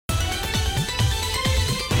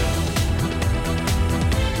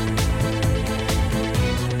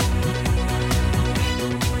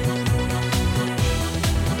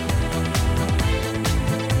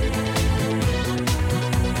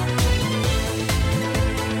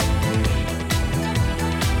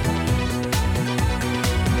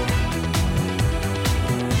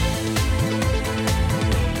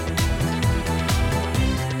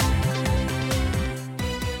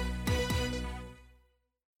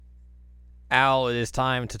Al, it is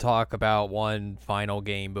time to talk about one final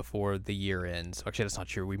game before the year ends. Actually, that's not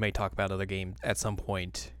true. We may talk about another game at some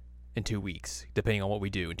point in 2 weeks, depending on what we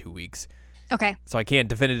do in 2 weeks. Okay. So I can't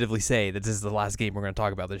definitively say that this is the last game we're going to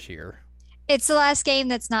talk about this year. It's the last game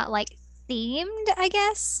that's not like themed, I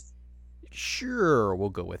guess. Sure, we'll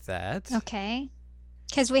go with that. Okay.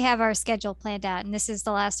 Because we have our schedule planned out, and this is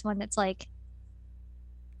the last one that's like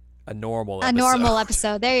A normal a episode. normal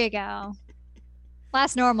episode. There you go.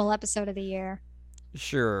 Last normal episode of the year.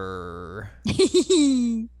 Sure.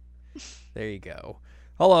 There you go.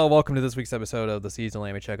 Hello, welcome to this week's episode of the Seasonal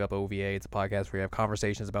Anime Checkup OVA. It's a podcast where we have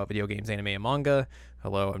conversations about video games, anime, and manga.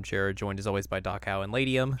 Hello, I'm Jared, joined as always by Doc Howe and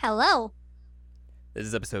Ladium. Hello. This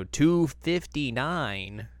is episode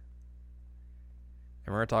 259. And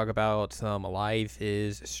we're going to talk about some Life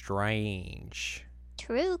is Strange.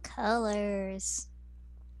 True Colors.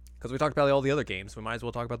 Because we talked about all the other games, we might as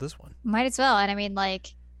well talk about this one. Might as well. And I mean,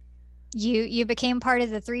 like, you became part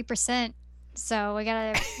of the 3%. So we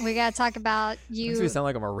gotta talk about you. Makes me sound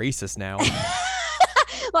like I'm a racist now.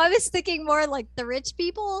 Well, I was thinking more like the rich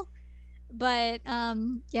people, but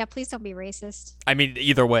yeah, please don't be racist. I mean,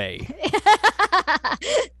 either way. I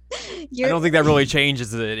You're... don't think that really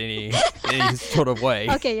changes it in any sort of way.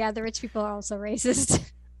 Okay, yeah, the rich people are also racist.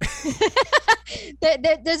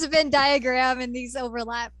 There's a Venn diagram, and these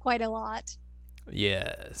overlap quite a lot.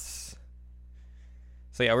 Yes.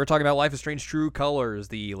 So yeah, we're talking about Life is Strange True Colors,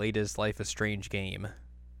 the latest Life is Strange game.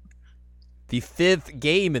 The 5th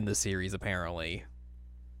game in the series, apparently.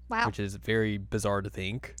 Wow. Which is very bizarre to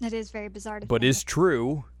think. That is very bizarre to But think. is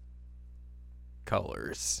true.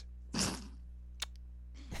 Colors.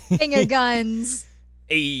 Finger guns.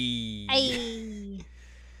 Ayy. Ay.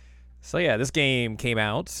 So yeah, this game came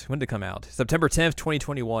out. When did it come out? September 10th,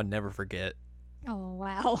 2021. Never forget. Oh,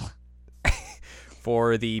 wow.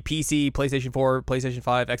 For the PC, PlayStation 4, PlayStation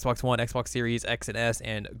 5, Xbox One, Xbox Series X and S,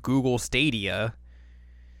 and Google Stadia.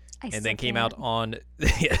 And then came out on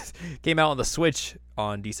the Switch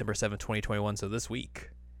on December 7th, 2021, so this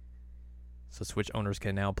week. So Switch owners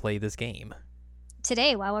can now play this game.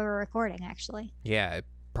 Today, while we were recording, actually. Yeah, it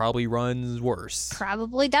probably runs worse.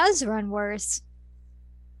 Probably does run worse.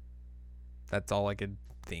 That's all I could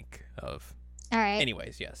think of. All right.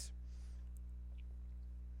 Anyways, yes.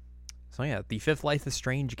 So yeah, the 5th Life is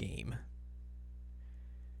Strange game.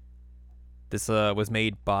 This was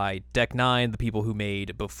made by Deck 9, the people who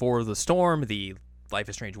made Before the Storm, the Life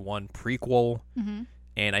is Strange 1 prequel. Mm-hmm.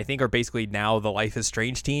 And I think are basically now the Life is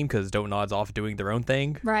Strange team because Dontnod's off doing their own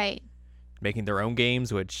thing. Right. Making their own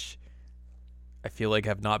games, which I feel like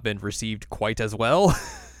have not been received quite as well.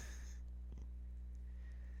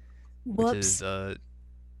 Whoops. Which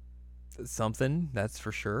is something, that's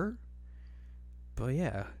for sure. But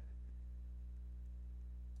yeah.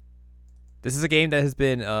 This is a game that has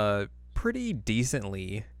been pretty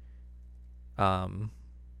decently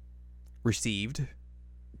received.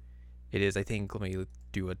 It is, I think, let me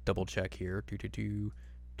do a double check here. The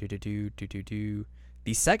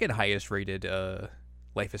second highest rated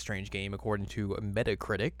Life is Strange game according to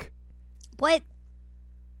Metacritic. What?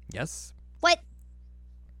 Yes. What?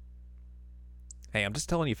 Hey, I'm just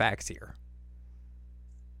telling you facts here.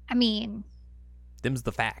 I mean, Them's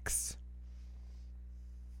the facts.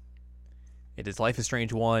 It is Life is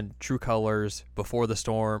Strange 1, True Colors, Before the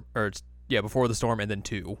Storm, Before the Storm, and then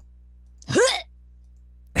 2.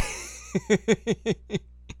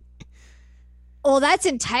 oh, that's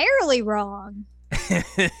entirely wrong.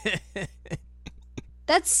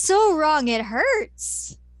 That's so wrong. It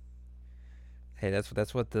hurts. Hey,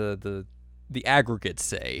 that's what the aggregates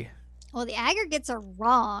say. Well, the aggregates are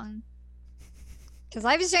wrong. Because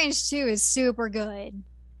Life is Strange 2 is super good.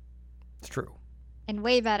 It's true. And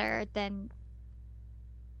way better than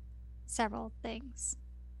several things.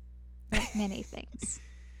 Like many things.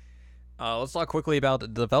 Let's talk quickly about the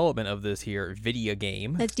development of this here video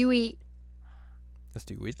game. Let's do it. Let's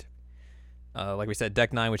do it. Like we said,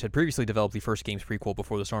 Deck 9, which had previously developed the first game's prequel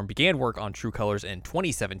Before the Storm, began work on True Colors in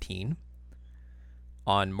 2017.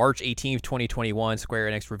 On March 18th, 2021, Square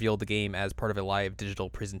Enix revealed the game as part of a live digital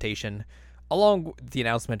presentation, along with the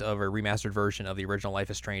announcement of a remastered version of the original Life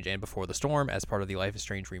is Strange and Before the Storm as part of the Life is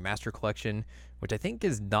Strange Remaster Collection, which I think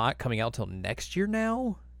is not coming out till next year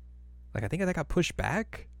now. Like, I think that got pushed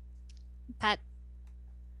back. That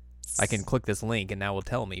I can click this link and now will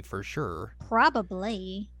tell me for sure.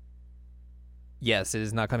 probably. Yes, it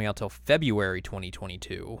is not coming out till February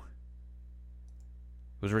 2022.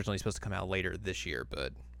 It was originally supposed to come out later this year,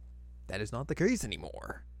 but that is not the case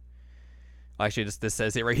anymore. Actually, this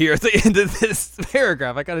says it right here at the end of this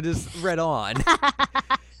paragraph. I gotta just read on.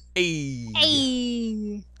 Hey.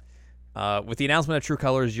 Hey. With the announcement of True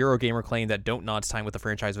Colors, Eurogamer claimed that Don't Nod's time with the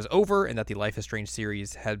franchise was over and that the Life is Strange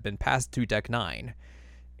series had been passed to Deck 9.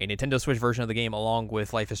 A Nintendo Switch version of the game, along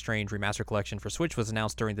with Life is Strange Remaster Collection for Switch, was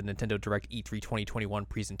announced during the Nintendo Direct E3 2021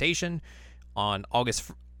 presentation. On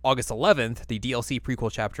August 11th, the DLC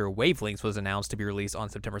prequel chapter Wavelengths was announced to be released on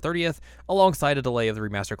September 30th, alongside a delay of the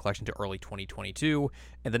Remaster Collection to early 2022.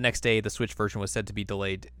 And the next day, the Switch version was said to be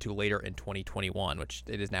delayed to later in 2021, which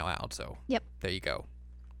it is now out. So Yep. There you go.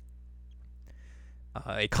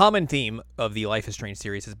 A common theme of the Life is Strange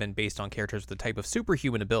series has been based on characters with a type of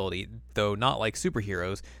superhuman ability, though not like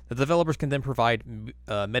superheroes. The developers can then provide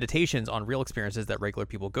meditations on real experiences that regular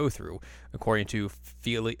people go through, according to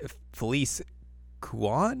Felice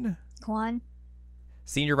Kwan,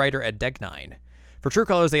 senior writer at Deck 9. For True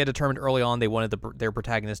Colors, they had determined early on they wanted their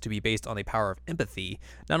protagonist to be based on the power of empathy,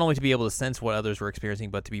 not only to be able to sense what others were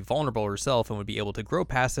experiencing, but to be vulnerable herself and would be able to grow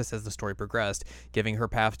past this as the story progressed, giving her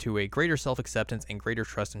path to a greater self-acceptance and greater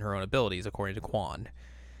trust in her own abilities, according to Kwan.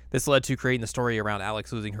 This led to creating the story around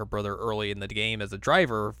Alex losing her brother early in the game as a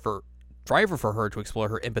driver for her to explore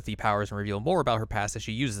her empathy powers and reveal more about her past as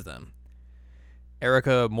she uses them.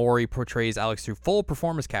 Erica Mori portrays Alex through full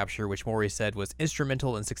performance capture, which Mori said was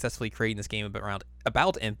instrumental in successfully creating this game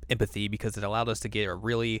about empathy because it allowed us to get a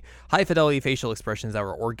really high-fidelity facial expressions that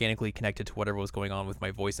were organically connected to whatever was going on with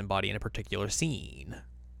my voice and body in a particular scene.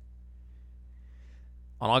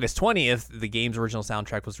 On August 20th, the game's original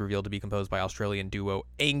soundtrack was revealed to be composed by Australian duo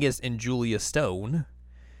Angus and Julia Stone.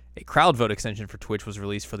 A crowd vote extension for Twitch was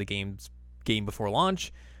released for the game before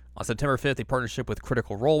launch. On September 5th, a partnership with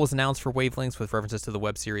Critical Role was announced for Wavelengths with references to the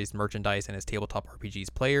web series merchandise and its tabletop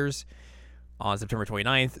RPGs players. On September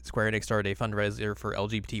 29th, Square Enix started a fundraiser for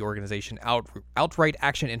LGBT organization Outright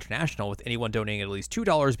Action International, with anyone donating at least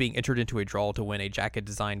 $2 being entered into a draw to win a jacket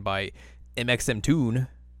designed by MXM Toon.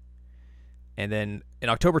 And then in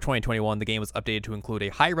October 2021, the game was updated to include a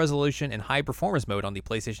high-resolution and high-performance mode on the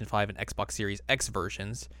PlayStation 5 and Xbox Series X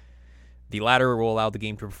versions. The latter will allow the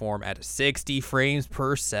game to perform at 60 frames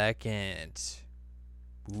per second.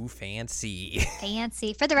 Ooh, fancy.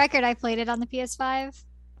 Fancy. For the record, I played it on the PS5.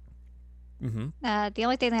 Mm-hmm. The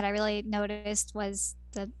only thing that I really noticed was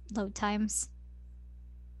the load times.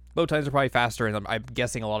 Load times are probably faster, and I'm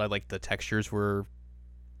guessing a lot of like the textures were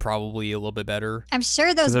probably a little bit better. I'm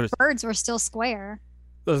sure those birds were still square.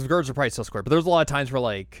 Those birds are probably still square, but there's a lot of times where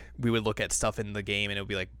like we would look at stuff in the game and it would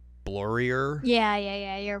be like blurrier.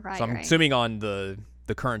 Yeah, you're right. So I'm assuming on the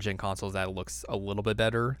current gen consoles that looks a little bit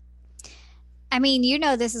better. I mean, you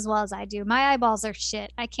know this as well as I do. My eyeballs are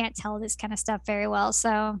shit. I can't tell this kind of stuff very well.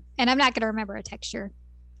 So, and I'm not going to remember a texture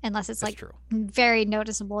unless it's That's like true. very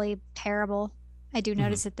noticeably terrible. I do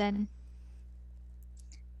notice it then.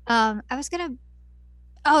 I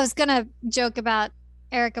was gonna joke about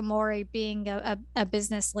Erica Mori being a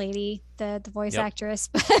business lady, the voice actress.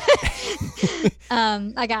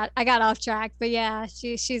 I got off track, but yeah,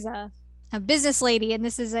 she's a business lady, and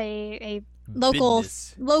this is a local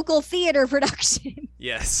theater production.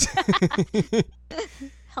 Yes.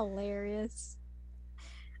 Hilarious.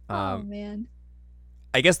 Oh man.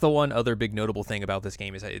 I guess the one other big notable thing about this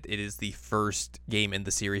game is that it is the first game in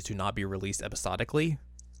the series to not be released episodically.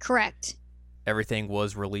 Correct. Everything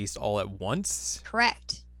was released all at once.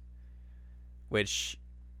 Correct. Which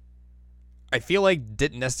I feel like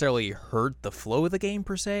didn't necessarily hurt the flow of the game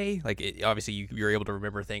per se. Like obviously you're able to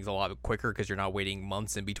remember things a lot quicker because you're not waiting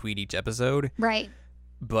months in between each episode. Right.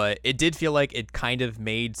 But it did feel like it kind of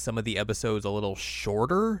made some of the episodes a little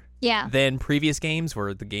shorter than previous games,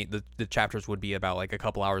 where the chapters would be about like a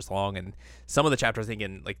couple hours long, and some of the chapters, I think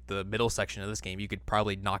in like the middle section of this game, you could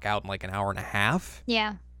probably knock out in like an hour and a half.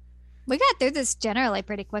 Yeah. We got through this generally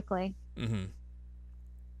pretty quickly. Mm-hmm.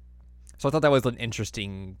 So I thought that was an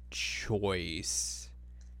interesting choice.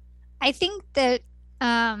 I think that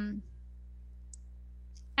after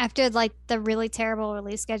like the really terrible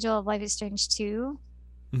release schedule of Life is Strange 2,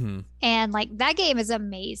 and like that game is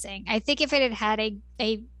amazing. I think if it had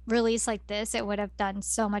a release like this, it would have done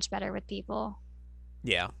so much better with people.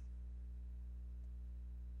 Yeah.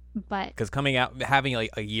 But because coming out, having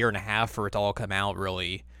like a year and a half for it to all come out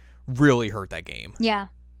really hurt that game. Yeah.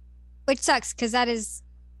 Which sucks, because that is,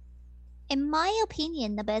 in my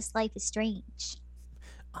opinion, the best Life is Strange.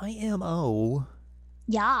 IMO.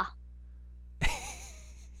 Yeah.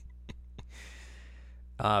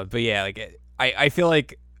 But yeah, like I feel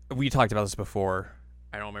like we talked about this before.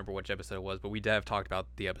 I don't remember which episode it was, but we have talked about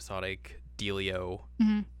the episodic dealio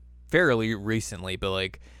fairly recently. But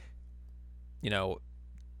like, you know,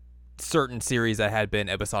 certain series that had been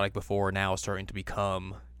episodic before now starting to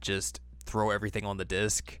become just throw everything on the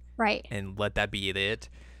disc, right, and let that be it.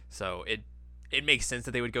 So it makes sense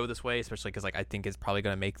that they would go this way, especially because like I think it's probably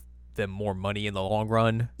going to make them more money in the long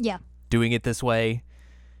run. Yeah. Doing it this way.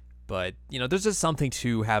 But, there's just something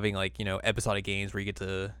to having like, episodic games where you get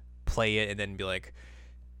to play it and then be like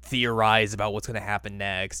theorize about what's going to happen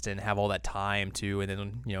next and have all that time to, and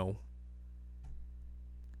then,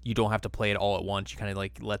 you don't have to play it all at once. You kind of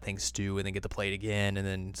like let things stew and then get to play it again and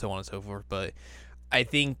then so on and so forth. But I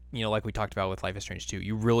think, like we talked about with Life is Strange 2,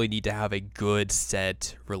 you really need to have a good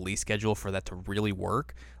set release schedule for that to really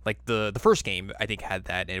work. Like the first game, I think, had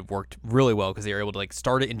that, and it worked really well because they were able to like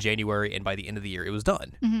start it in January, and by the end of the year, it was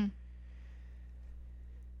done. Mm-hmm.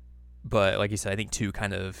 But like you said, I think 2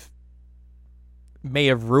 kind of may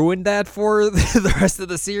have ruined that for the rest of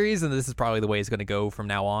the series, and this is probably the way it's going to go from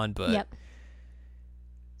now on. But yep.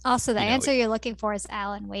 Also, the answer you're looking for is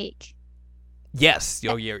Alan Wake. Yes.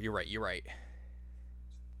 Oh, yeah, you're right.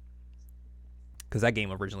 Because that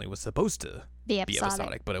game originally was supposed to be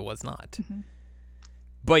episodic, but it was not. Mm-hmm.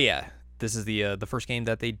 But yeah, this is the first game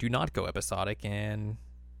that they do not go episodic, and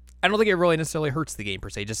I don't think it really necessarily hurts the game per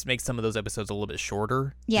se. It just makes some of those episodes a little bit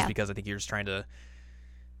shorter. Yeah. Just because I think you're just trying to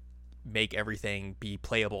make everything be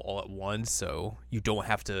playable all at once, so you don't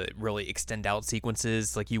have to really extend out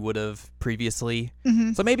sequences like you would have previously.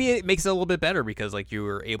 Mm-hmm. So maybe it makes it a little bit better because like you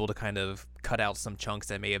were able to kind of cut out some chunks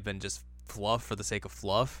that may have been just fluff for the sake of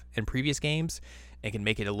fluff in previous games, and can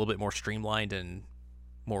make it a little bit more streamlined and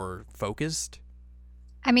more focused.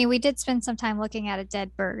 I mean, we did spend some time looking at a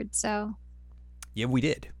dead bird, so. Yeah, we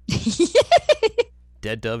did.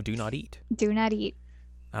 Dead dove do not eat. Do not eat.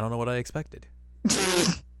 I don't know what I expected.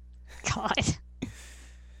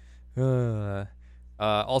 God.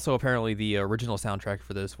 Also, apparently, the original soundtrack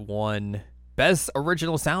for this won Best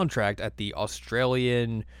Original Soundtrack at the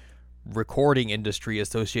Australian Recording Industry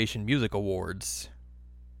Association Music Awards.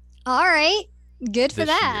 All right. Good for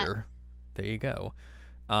that. Year. There you go.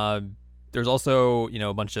 There's also,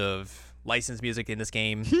 a bunch of licensed music in this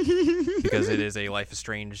game because it is a Life is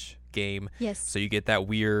Strange game. Yes. So you get that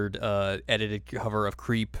weird edited cover of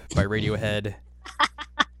Creep by Radiohead.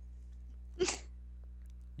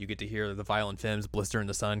 You get to hear the Violent Femmes Blister in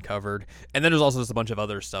the Sun covered. And then there's also just a bunch of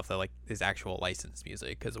other stuff that like is actual licensed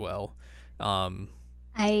music as well.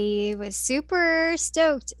 I was super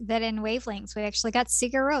stoked that in Wavelengths we actually got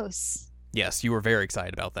Sigur Rós. Yes, you were very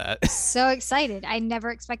excited about that. So excited. I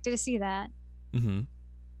never expected to see that. Mm-hmm.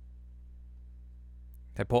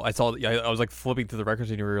 I was like flipping through the records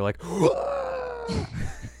and you were like,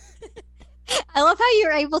 I love how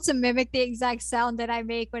you're able to mimic the exact sound that I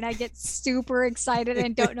make when I get super excited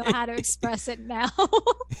and don't know how to express it now.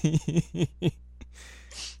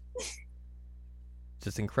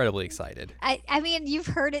 Just incredibly excited. I mean, you've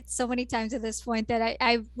heard it so many times at this point that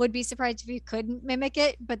I would be surprised if you couldn't mimic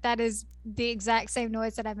it, but that is the exact same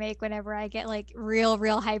noise that I make whenever I get like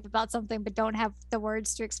real hype about something but don't have the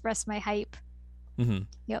words to express my hype. Mm-hmm.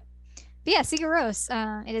 Yep. But yeah, Sigur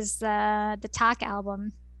Rós. It is the Tak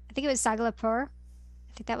album. I think it was Saga Lapur.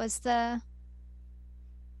 I think that was the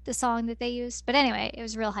song that they used. But anyway, it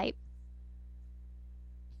was real hype.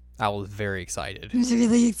 I was very excited. I was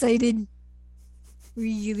really excited.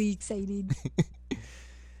 Really excited.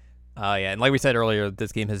 Yeah, and like we said earlier,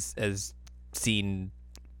 this game has seen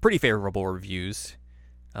pretty favorable reviews.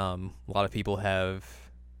 A lot of people have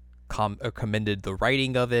commended the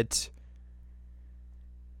writing of it.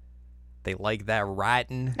 They like that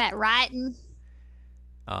writing. That writing.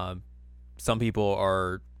 Some people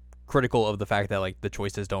are critical of the fact that like the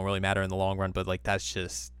choices don't really matter in the long run, but like that's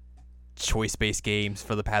just choice-based games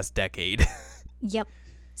for the past decade. Yep.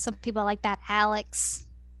 Some people like that Alex.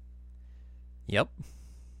 Yep.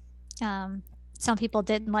 Some people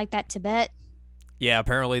didn't like that Tibet. Yeah,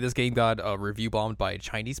 apparently this game got review bombed by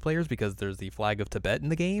Chinese players because there's the flag of Tibet in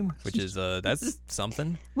the game, which is that's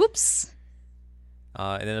something. Whoops.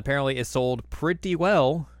 And then apparently it sold pretty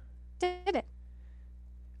well. Did it?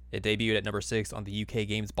 It debuted at number 6 on the UK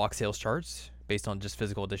Games box sales charts based on just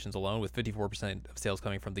physical editions alone, with 54% of sales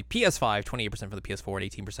coming from the PS5, 28% from the PS4,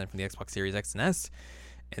 and 18% from the Xbox Series X and S.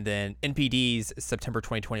 And then NPD's September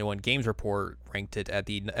 2021 Games Report ranked it as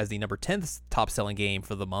the number 10th top-selling game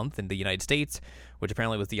for the month in the United States, which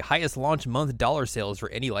apparently was the highest launch month dollar sales for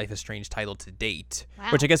any Life is Strange title to date.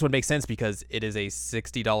 Wow. Which I guess would make sense because it is a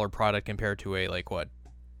 $60 product compared to a,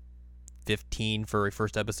 $15 for a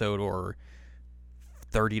first episode or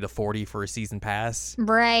 $30 to $40 for a season pass.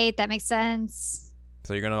 Right, that makes sense.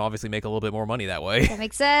 So you're going to obviously make a little bit more money that way. That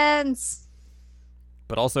makes sense.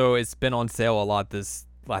 But also, it's been on sale a lot this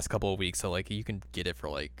last couple of weeks, so you can get it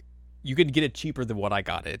for you can get it cheaper than what I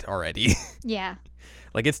got it already. Yeah.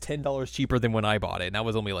 It's $10 cheaper than when I bought it, and that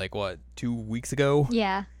was only 2 weeks ago.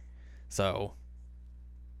 Yeah. So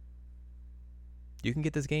you can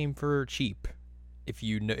get this game for cheap if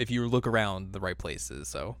you look around the right places.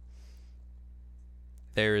 So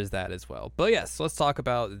there is that as well. But yes, let's talk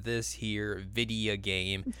about this here video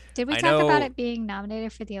game. Did we talk about it being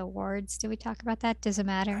nominated for the awards? Did we talk about that? Does it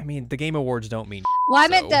matter? I mean, the Game Awards don't mean. Well, I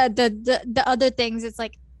meant the other things. It's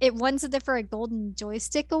like it won something for a Golden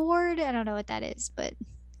Joystick Award. I don't know what that is, but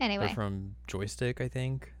anyway. They're from Joystick, I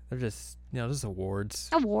think. They're just just awards.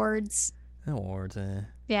 Awards.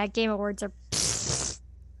 Yeah, Game Awards are.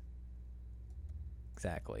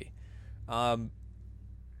 Exactly.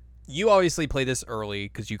 You obviously played this early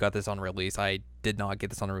because you got this on release. I did not get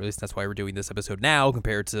this on release. That's why we're doing this episode now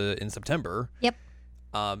compared to in September. Yep.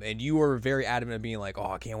 And you were very adamant of being like,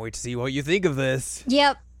 "Oh, I can't wait to see what you think of this."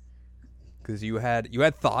 Yep. Because you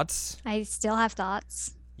had thoughts. I still have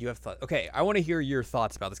thoughts. You have thoughts. Okay, I want to hear your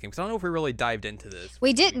thoughts about this game because I don't know if we really dived into this.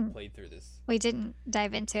 We didn't. Played through this. We didn't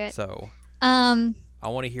dive into it. So. I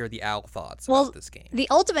want to hear the Al thoughts about this game. The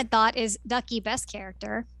ultimate thought is Ducky best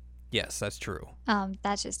character. Yes, that's true.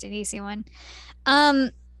 That's just an easy one. I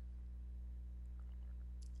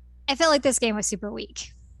felt like this game was super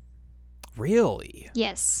weak. Really?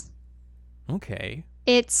 Yes. Okay.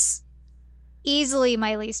 It's easily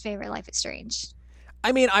my least favorite Life is Strange.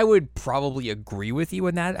 I mean, I would probably agree with you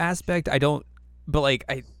in that aspect. I don't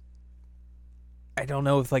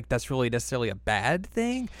know if like that's really necessarily a bad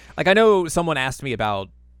thing. Like I know someone asked me about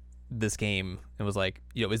this game and was like,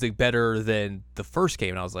 is it better than the first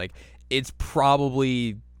game? And I was like, it's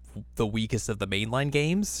probably the weakest of the mainline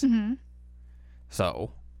games. Mm-hmm.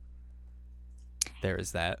 So there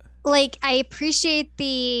is that. Like I appreciate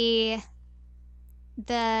the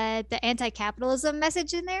anti-capitalism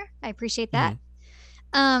message in there. I appreciate that.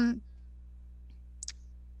 Mm-hmm.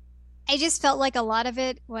 I just felt like a lot of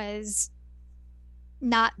it was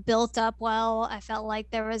not built up well. I felt like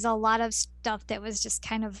there was a lot of stuff that was just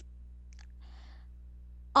kind of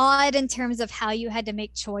odd in terms of how you had to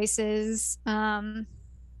make choices. I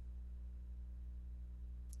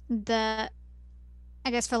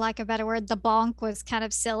guess for lack of a better word, the bonk was kind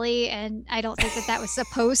of silly, and I don't think that was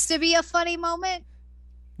supposed to be a funny moment.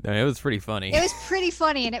 No, it was pretty funny. It was pretty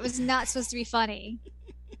funny, and it was not supposed to be funny.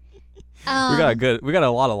 We got a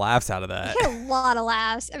lot of laughs out of that. We got a lot of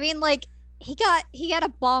laughs. I mean, like he got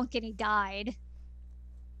a bonk and he died.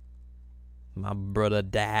 My brother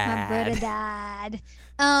died.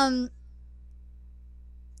 I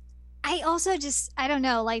also I don't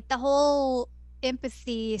know, like the whole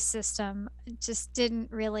empathy system just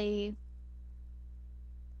didn't really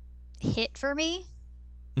hit for me.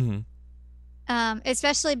 Mm-hmm.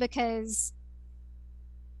 Especially because,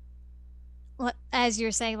 as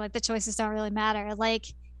you're saying, like the choices don't really matter. Like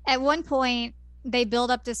at one point, they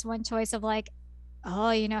build up this one choice of like,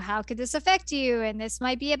 oh, how could this affect you? And this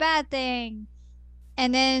might be a bad thing.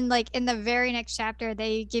 And then like in the very next chapter,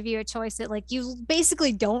 they give you a choice that like you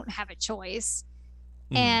basically don't have a choice.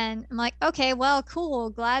 Mm. And I'm like, okay, well, cool.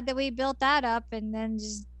 Glad that we built that up and then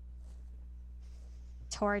just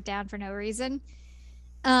tore it down for no reason.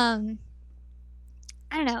 I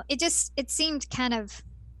don't know. It seemed kind of,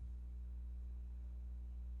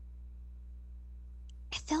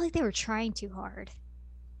 I felt like they were trying too hard.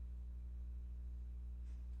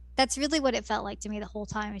 That's really what it felt like to me the whole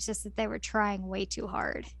time. It's just that they were trying way too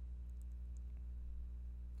hard.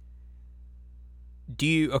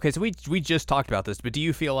 So we just talked about this, but do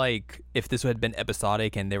you feel like if this had been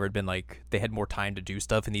episodic and there had been like they had more time to do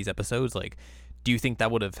stuff in these episodes, like do you think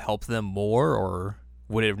that would have helped them more, or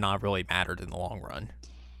would it have not really mattered in the long run?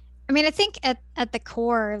 I mean, I think at the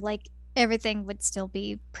core, like everything would still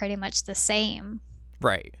be pretty much the same.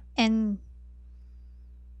 Right. And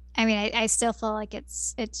I mean, I still feel like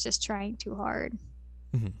it's just trying too hard.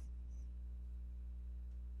 Mm-hmm.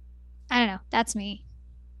 I don't know. That's me.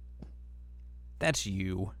 That's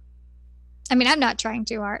you. I mean, I'm not trying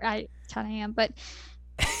too hard. I kind of am, but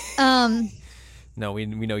no, we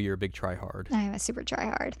know you're a big try hard. I am a super try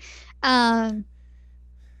hard. That's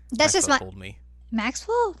Maxwell just my told me.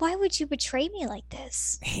 Maxwell, why would you betray me like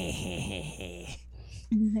this?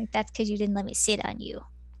 That's because you didn't let me sit on you.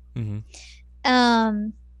 Mm-hmm.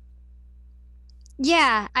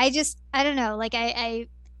 Yeah, I don't know. Like I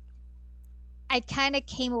kind of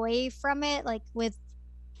came away from it like with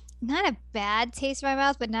not a bad taste in my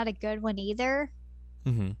mouth, but not a good one either.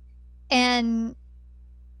 Mm-hmm. And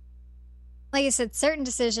like I said, certain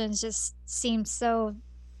decisions just seemed so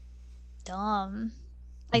dumb.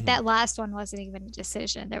 Like that last one wasn't even a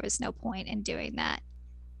decision. There was no point in doing that.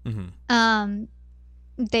 Mm-hmm.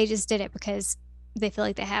 They just did it because they feel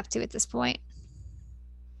like they have to at this point.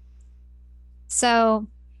 So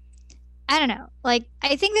I don't know. Like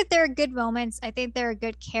I think that there are good moments. I think there are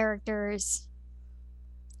good characters.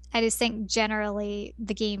 I just think generally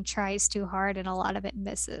the game tries too hard and a lot of it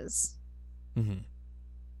misses. Mm-hmm.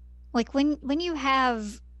 Like when you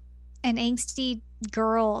have an angsty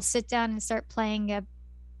girl sit down and start playing a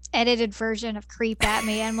edited version of Creep at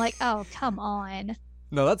Me, I'm like, oh, come on.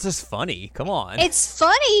 No, that's just funny. Come on. It's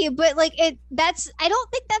funny, but like I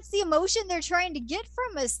don't think that's the emotion they're trying to get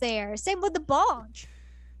from us there. Same with the bonk.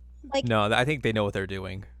 Like, no, I think they know what they're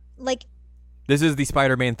doing. Like, this is the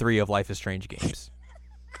Spider-Man 3 of Life is Strange games.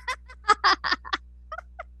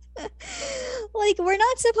 Like, we're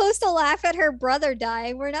not supposed to laugh at her brother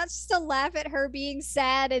dying. We're not supposed to laugh at her being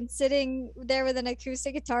sad and sitting there with an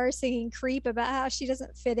acoustic guitar singing Creep about how she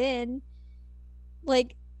doesn't fit in.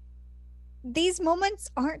 Like, these moments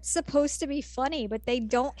aren't supposed to be funny, but they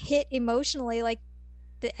don't hit emotionally like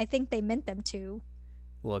I think they meant them to.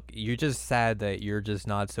 Look, you're just sad that you're just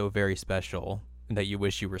not so very special and that you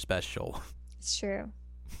wish you were special. It's true.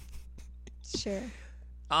 It's true.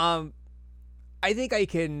 I think I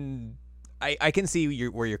can see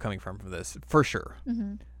where you're coming from this for sure.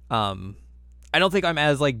 Mm-hmm. I don't think I'm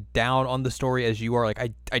as like down on the story as you are. Like I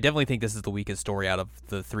definitely think this is the weakest story out of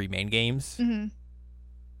the 3 main games. Mm-hmm.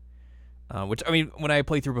 Which, I mean, when I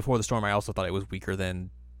played through Before the Storm, I also thought it was weaker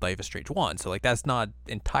than Life is Strange 1. So like that's not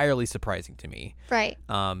entirely surprising to me. Right.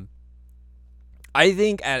 I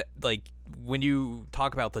think at like when you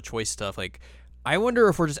talk about the choice stuff, like I wonder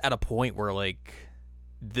if we're just at a point where like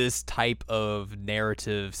this type of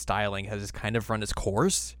narrative styling has just kind of run its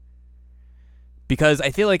course, because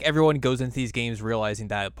I feel like everyone goes into these games realizing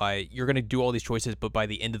that you're going to do all these choices, but by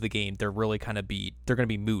the end of the game they're really they're going to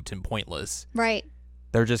be moot and pointless. Right.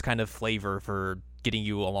 They're just kind of flavor for getting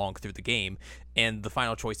you along through the game, and the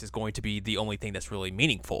final choice is going to be the only thing that's really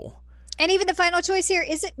meaningful. And even the final choice here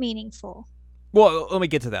isn't meaningful. Well, let me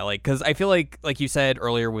get to that, like, because I feel like you said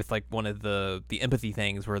earlier with like one of the empathy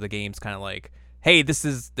things where the game's kind of like, hey, this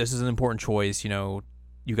is an important choice, you know,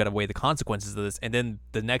 you got to weigh the consequences of this, and then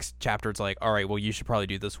the next chapter it's like, all right, well, you should probably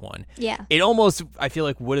do this one. Yeah. It almost, I feel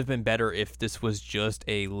like, would have been better if this was just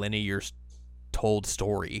a linear told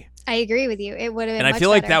story. I agree with you. It would have been and much I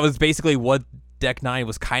feel like better. that was basically what Deck 9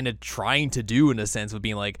 was kind of trying to do, in a sense, with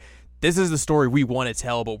being like, this is the story we want to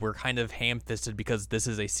tell, but we're kind of ham-fisted because this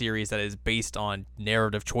is a series that is based on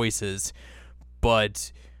narrative choices,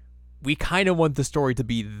 but we kind of want the story to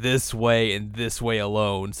be this way and this way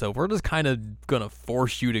alone, so we're just kind of gonna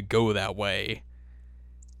force you to go that way.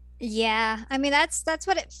 Yeah, I mean that's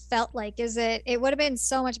what it felt like. Is it would have been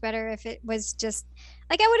so much better if it was just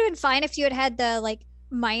like, I would have been fine if you had the like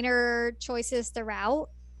minor choices throughout.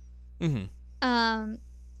 Mm-hmm.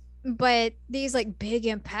 But these like big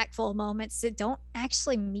impactful moments that don't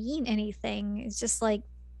actually mean anything. It's just like,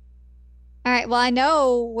 all right, well, I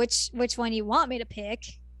know which one you want me to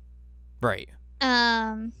pick. Right.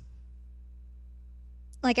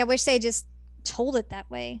 Like I wish they just told it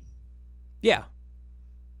that way. Yeah.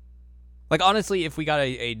 Like honestly, if we got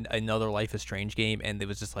another Life is Strange game and it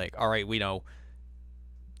was just like, all right, we know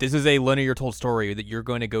this is a linear told story that you're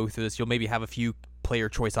going to go through this, you'll maybe have a few player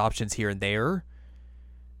choice options here and there.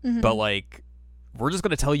 Mm-hmm. But like, we're just going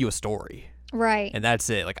to tell you a story. Right. And that's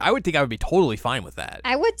it. Like, I would think I would be totally fine with that.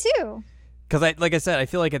 I would too. Because like I said, I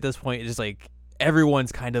feel like at this point, it's just like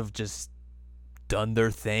everyone's kind of just done their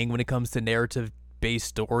thing when it comes to narrative-based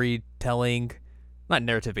storytelling. Not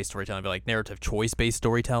narrative-based storytelling, but like narrative choice-based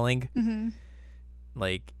storytelling. Mm-hmm.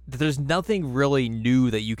 Like, there's nothing really new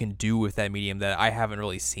that you can do with that medium that I haven't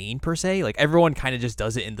really seen per se. Like, everyone kind of just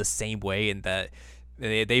does it in the same way, and that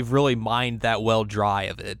they've really mined that well dry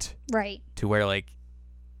of it. Right. To where, like,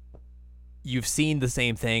 you've seen the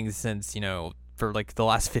same things since, you know, for, like, the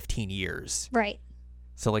last 15 years. Right.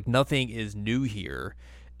 So, like, nothing is new here.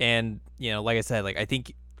 And, you know, like I said, like, I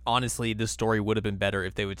think, honestly, this story would have been better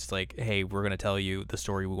if they would just, like, hey, we're going to tell you the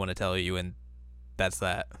story we want to tell you, and that's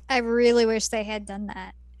that. I really wish they had done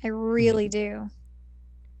that. I really do.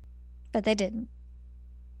 But they didn't.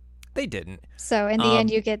 They didn't. So in the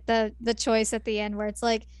end, you get the choice at the end where it's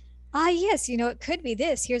like, yes, you know, it could be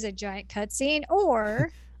this. Here's a giant cutscene,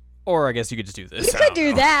 or or I guess you could just do this. You could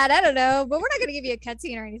do that. I don't know, but we're not going to give you a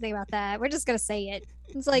cutscene or anything about that. We're just going to say it.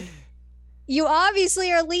 It's like, you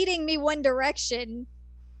obviously are leading me one direction.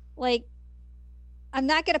 Like, I'm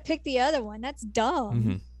not going to pick the other one. That's dumb.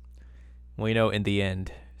 Mm-hmm. Well, you know, in the end,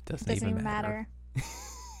 it doesn't even matter.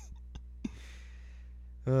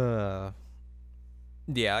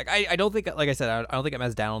 Yeah, like, I don't think, like I said, I don't think I'm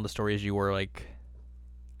as down on the story as you were. Like,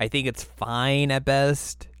 I think it's fine at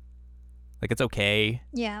best. Like, it's okay.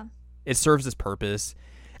 Yeah. It serves its purpose.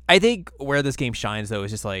 I think where this game shines, though,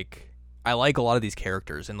 is just like, I like a lot of these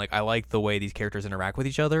characters, and like I like the way these characters interact with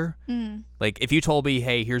each other. Mm. Like if you told me,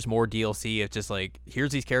 hey, here's more DLC, it's just like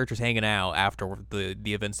here's these characters hanging out after the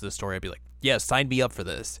events of the story, I'd be like, yeah, sign me up for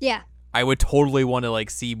this. Yeah. I would totally want to like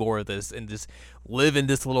see more of this and just live in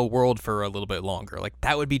this little world for a little bit longer. Like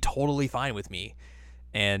that would be totally fine with me.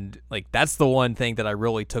 And like that's the one thing that I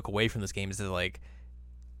really took away from this game is that like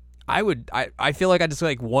I feel like I just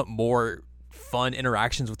like want more fun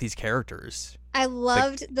interactions with these characters. I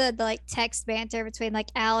loved the like text banter between like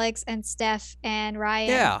Alex and Steph and Ryan.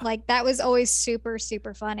 Yeah. Like that was always super,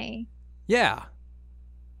 super funny. Yeah.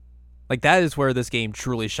 Like that is where this game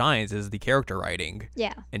truly shines is the character writing.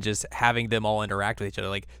 Yeah. And just having them all interact with each other.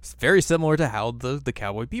 Like it's very similar to how the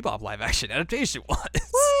Cowboy Bebop live action adaptation was.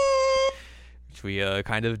 What? Which we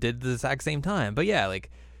kind of did the exact same time. But yeah, like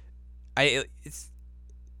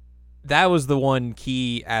that was the one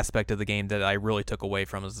key aspect of the game that I really took away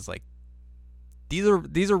from is like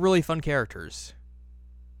these are really fun characters.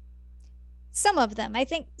 Some of them. I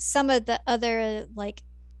think some of the other like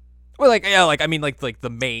well, like yeah, like I mean like the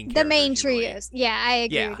main trios. Yeah, I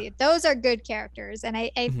agree with you. Those are good characters, and I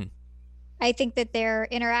think that their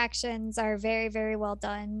interactions are very, very well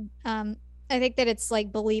done. I think that it's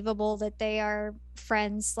like believable that they are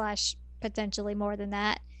friends / potentially more than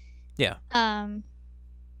that. Yeah. And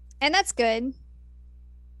that's good.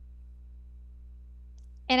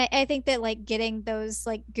 And I think that like getting those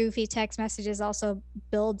like goofy text messages also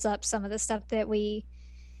builds up some of the stuff that we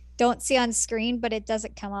don't see on screen, but it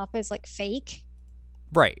doesn't come off as like fake.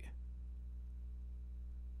 Right.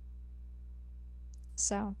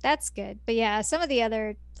 So that's good. But yeah, some of the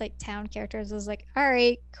other like town characters was like, all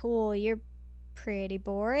right, cool. You're pretty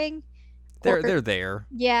boring. They're there.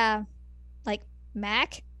 Yeah. Like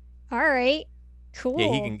Mac. All right. Cool.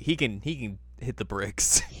 Yeah, he can hit the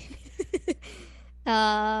bricks.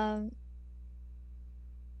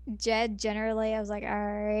 Jed generally I was like, all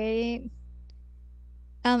right.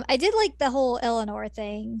 I did like the whole Eleanor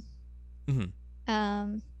thing.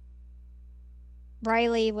 Mm-hmm.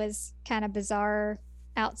 Riley was kind of bizarre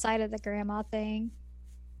outside of the grandma thing.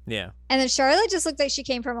 Yeah. And then Charlotte just looked like she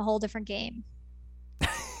came from a whole different game.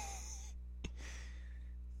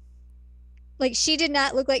 Like she did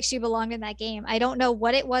not look like she belonged in that game. I don't know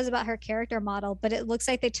what it was about her character model, but it looks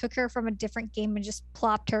like they took her from a different game and just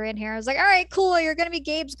plopped her in here. I was like, all right, cool. You're going to be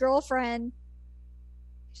Gabe's girlfriend.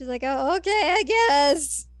 She's like, oh, okay, I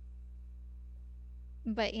guess.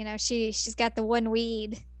 But, you know, she's got the one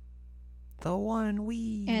weed. The one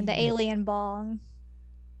weed. And the alien bong.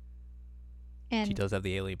 And she does have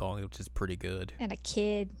the alien bong, which is pretty good. And a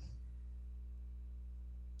kid.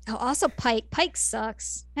 Oh, also Pike. Pike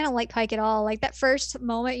sucks. I don't like Pike at all. Like that first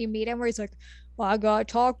moment you meet him where he's like, well, I gotta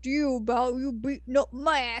talk to you about you beating up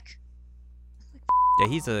Mac. Yeah,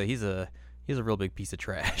 he's a real big piece of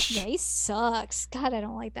trash. Yeah, he sucks. God, I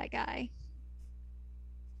don't like that guy.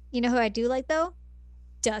 You know who I do like though?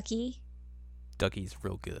 Ducky. Ducky's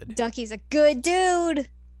real good. Ducky's a good dude.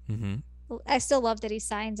 Mm-hmm. I still love that he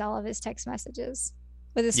signs all of his text messages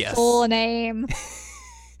with his full name.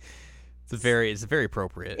 It's very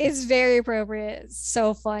appropriate. It's very appropriate. It's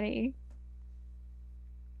so funny.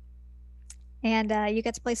 And you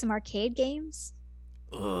get to play some arcade games.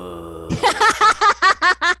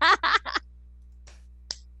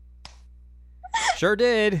 Sure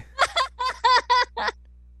did.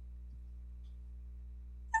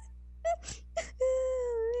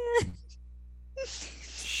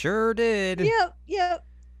 Sure did. Yep.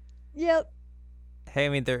 Hey, I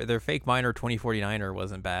mean, their fake minor 2049er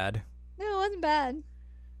wasn't bad. No, it wasn't bad.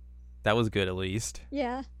 That was good, at least.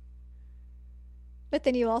 Yeah. But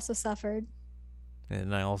then you also suffered.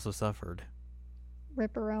 And I also suffered.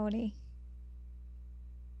 Ripperoni.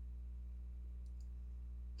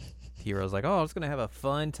 Hero's like, oh, I was going to have a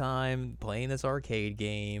fun time playing this arcade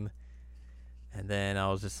game. And then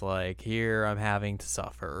I was just like, here, I'm having to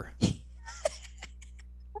suffer.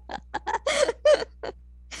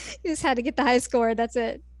 You just had to get the high score. That's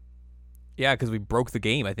it. Yeah, because we broke the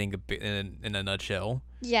game, I think, in a nutshell.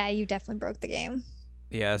 Yeah, you definitely broke the game.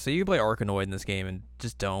 Yeah, so you can play Arkanoid in this game and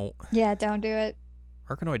just don't. Yeah, don't do it.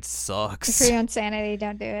 Arkanoid sucks. For your own sanity,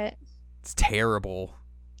 don't do it. It's terrible.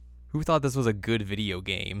 Who thought this was a good video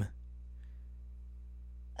game?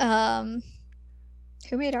 Who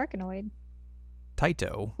made Arkanoid?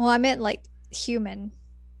 Taito. Well, I meant like human.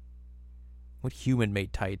 What human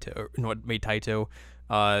made Taito? What made Taito?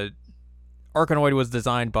 Arkanoid was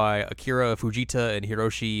designed by Akira Fujita and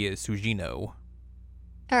Hiroshi Sugino.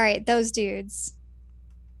 All right, those dudes.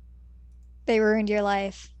 They ruined your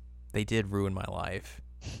life. They did ruin my life.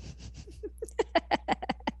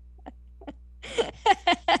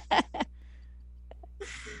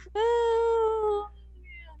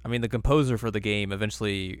 mean, the composer for the game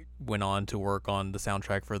eventually went on to work on the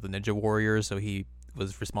soundtrack for the Ninja Warriors, so he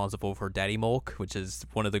was responsible for Daddy Mulk, which is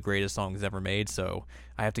one of the greatest songs ever made, so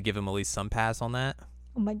I have to give him at least some pass on that.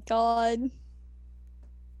 Oh my god.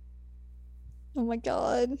 Oh my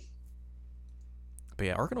god. But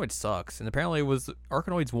yeah, Arkanoid sucks, and apparently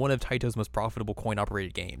Arkanoid's one of Taito's most profitable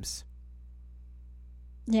coin-operated games.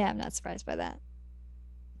 Yeah, I'm not surprised by that.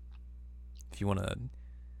 If you want to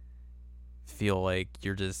feel like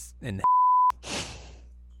you're just in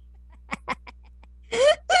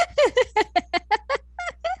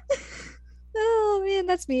oh man,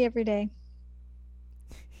 that's me every day.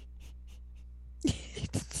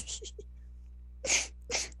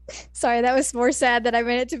 Sorry, that was more sad than I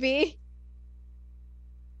meant it to be.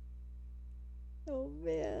 Oh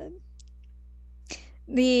man.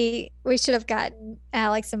 We should have gotten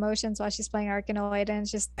Alex emotions while she's playing Arkanoid, and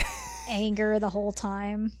it's just anger the whole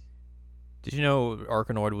time. Did you know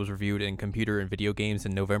Arkanoid was reviewed in Computer and Video Games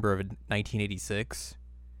in November of 1986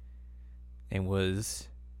 and was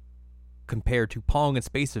compared to Pong and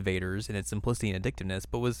Space Invaders in its simplicity and addictiveness,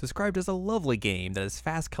 but was described as a lovely game that is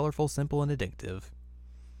fast, colorful, simple, and addictive?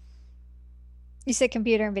 You said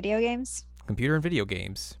Computer and Video Games? Computer and Video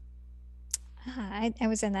Games. I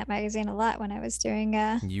was in that magazine a lot when I was doing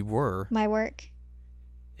You were. my work.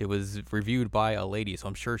 It was reviewed by a lady, so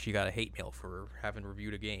I'm sure she got a hate mail for having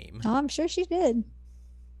reviewed a game. Oh, I'm sure she did.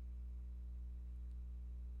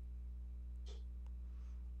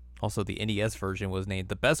 Also, the NES version was named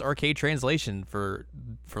the best arcade translation for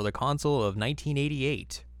the console of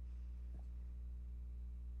 1988.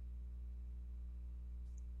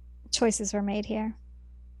 Choices were made here.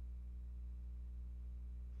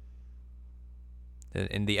 What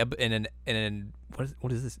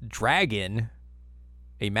is this? Dragon,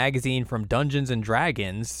 a magazine from Dungeons and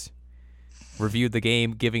Dragons, reviewed the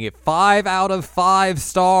game, giving it 5 out of 5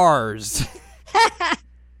 stars.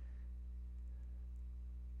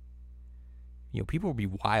 People will be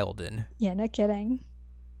wildin'. Yeah, no kidding.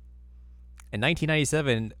 In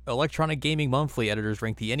 1997, Electronic Gaming Monthly editors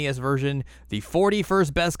ranked the NES version the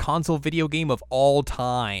 41st best console video game of all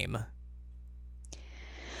time.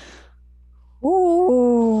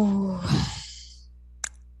 Ooh.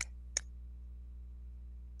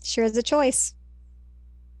 Sure is a choice.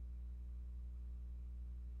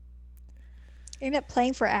 You end up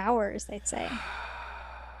playing for hours, they'd say.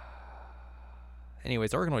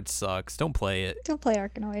 Anyways, Arkanoid sucks. Don't play it. Don't play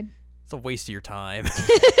Arkanoid. It's a waste of your time.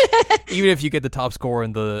 Even if you get the top score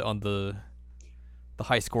on the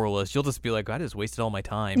high score list, you'll just be like, I just wasted all my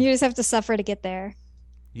time. You just have to suffer to get there.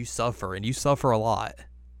 You suffer, and you suffer a lot.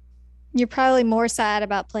 You're probably more sad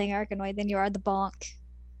about playing Arkanoid than you are the bonk.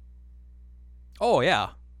 Oh, yeah.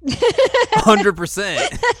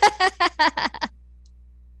 100%.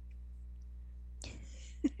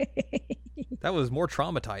 That was more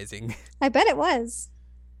traumatizing. I bet it was.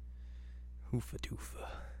 Oofa doofa.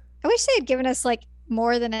 I wish they had given us like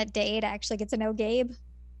more than a day to actually get to know Gabe.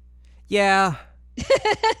 Yeah. Because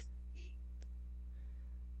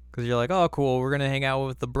you're like, oh, cool, we're going to hang out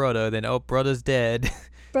with the brother. Then, oh, brother's dead.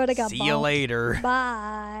 Brother got See bonked. you later.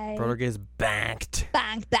 Bye. Brother gets banked.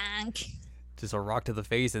 Bank, bank. Just a rock to the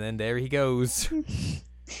face, and then there he goes.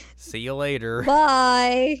 See you later.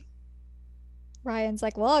 Bye. Ryan's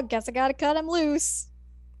like, well, I guess I gotta cut him loose.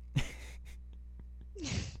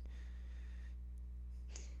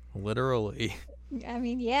 Literally. I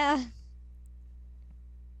mean, yeah.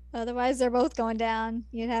 Otherwise, they're both going down.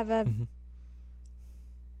 You'd have a,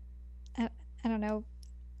 I don't know,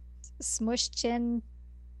 smush chin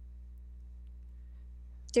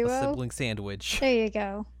duo. A sibling sandwich. There you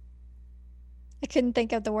go. I couldn't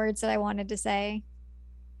think of the words that I wanted to say.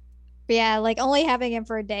 But yeah, like only having him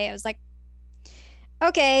for a day, I was like,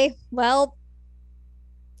 okay, well,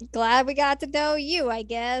 glad we got to know you, I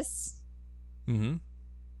guess. Mm-hmm.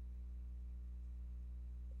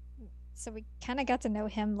 So we kind of got to know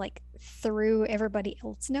him like through everybody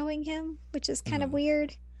else knowing him, which is kind of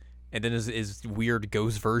weird. And then his weird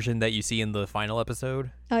ghost version that you see in the final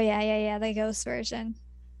episode. Oh, yeah, the ghost version.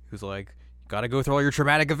 Who's like, gotta go through all your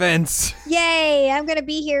traumatic events. Yay, I'm going to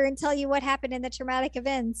be here and tell you what happened in the traumatic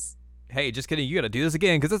events. Hey, just kidding, you gotta do this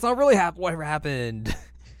again, because that's not really whatever happened.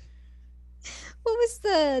 What was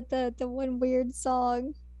the one weird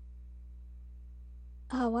song?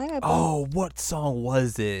 Oh, why am I Oh, what song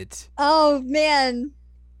was it? Oh, man.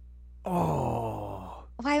 Oh.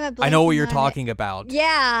 Why am I blanking I know what you're on talking it? about.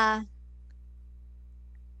 Yeah.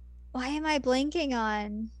 Why am I blanking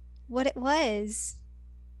on what it was?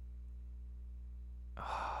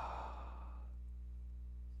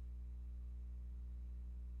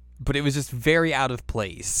 But it was just very out of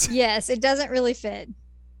place. Yes, it doesn't really fit.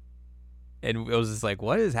 And it was just like,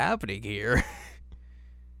 what is happening here?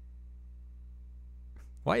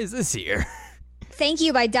 Why is this here? Thank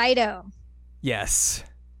You by Dido. Yes.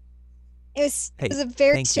 It was a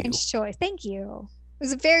very strange choice. Thank you. It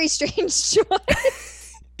was a very strange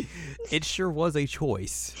choice. It sure was a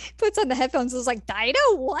choice. Puts on the headphones and was like, Dido?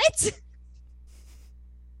 What?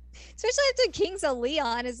 Especially after Kings of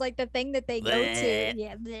Leon is like the thing that they go to.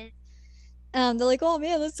 Yeah. Bleh. They're like, oh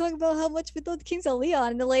man, let's talk about how much we love Kings of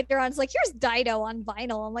Leon. And then later on, it's like, here's Dido on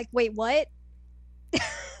vinyl. I'm like, wait, what?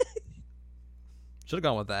 Should have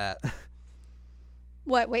gone with that.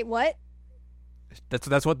 What? Wait, what?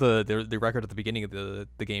 That's what the record at the beginning of the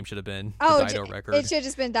game should have been. Oh, the Dido record. It should have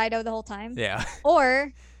just been Dido the whole time. Yeah.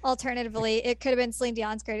 Or alternatively, it could have been Celine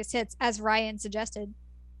Dion's Greatest Hits, as Ryan suggested.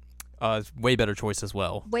 It's way better choice as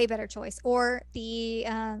well. Way better choice. Or the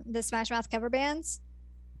Smash Mouth cover bands.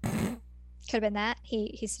 Could have been that.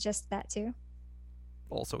 He suggested that too.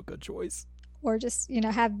 Also a good choice. Or just,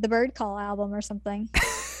 have the Bird Call album or something.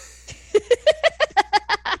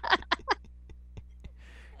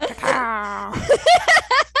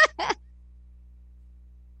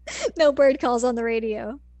 No bird calls on the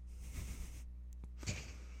radio.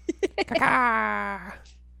 Hi,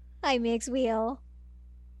 Mix Wheel.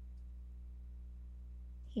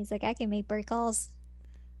 He's like, I can make bird calls.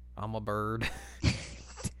 I'm a bird.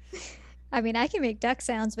 I mean, I can make duck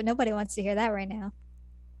sounds, but nobody wants to hear that right now.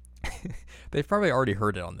 They've probably already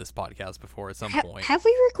heard it on this podcast before at some point. Have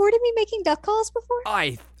we recorded me making duck calls before?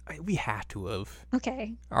 We had to have.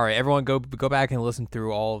 Okay. All right, everyone, go back and listen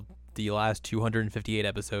through all the last 258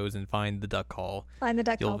 episodes and find the duck call. Find the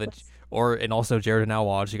duck call. And also Jared and Now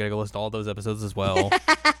Watch. You gotta go listen to all those episodes as well.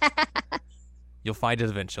 You'll find it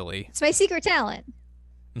eventually. It's my secret talent.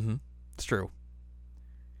 Mm-hmm. It's true.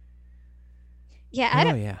 Yeah, I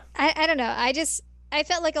don't know. I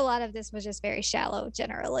felt like a lot of this was just very shallow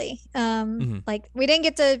generally. Like we didn't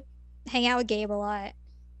get to hang out with Gabe a lot.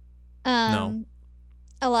 No.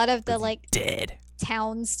 A lot of the dead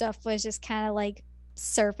town stuff was just kind of like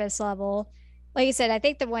surface level. Like you said, I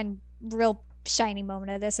think the one real shining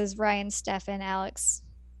moment of this is Ryan, Steph, and Alex.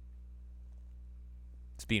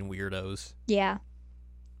 It's being weirdos. Yeah.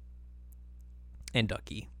 And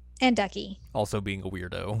Ducky. Also being a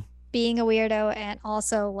weirdo. And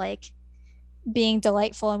also like being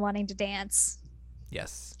delightful and wanting to dance.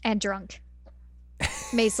 Yes. And drunk.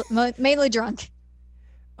 Mainly drunk.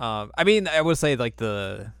 I mean, I would say like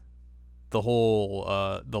the whole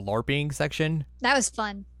the LARPing section. That was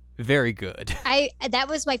fun. Very good. That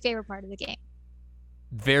was my favorite part of the game.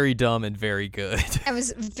 Very dumb and very good. It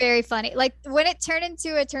was very funny. Like when it turned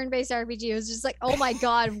into a turn-based RPG, it was just like, oh my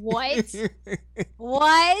god, what?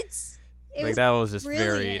 What? That was just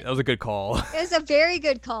brilliant. That was a good call. It was a very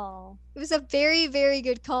good call. It was a very, very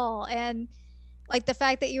good call. And like the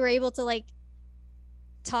fact that you were able to like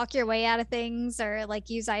talk your way out of things or like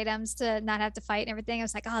use items to not have to fight and everything. I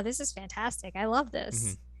was like, oh, this is fantastic. I love this.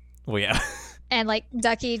 Mm-hmm. Well, yeah. And like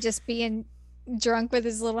Ducky just being drunk with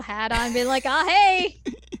his little hat on, being like, oh, hey,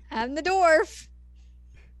 I'm the dwarf.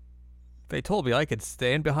 They told me I could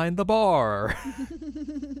stand behind the bar.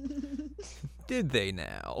 Did they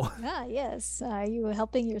now? Ah, yes. Are you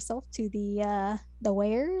helping yourself to the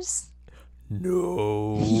wares?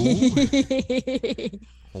 No.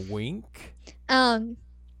 Wink.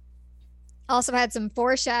 Also had some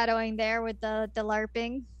foreshadowing there with the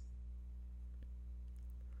LARPing.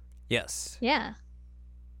 Yes. Yeah.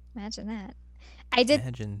 Imagine that. I did.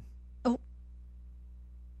 Imagine. Oh.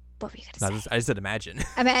 What were you gonna say? I just said imagine.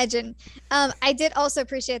 Imagine. I did also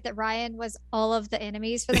appreciate that Ryan was all of the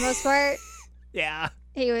enemies for the most part. Yeah.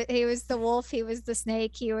 He was the wolf. He was the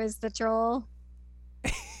snake. He was the troll.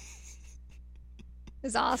 It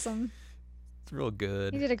was awesome. It's real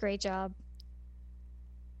good. He did a great job.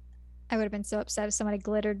 I would have been so upset if somebody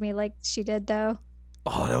glittered me like she did, though.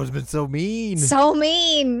 Oh, that would have been so mean. So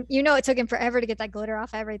mean. You know, it took him forever to get that glitter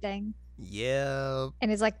off everything. Yeah. And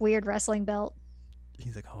his like weird wrestling belt.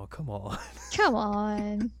 He's like, oh, come on. Come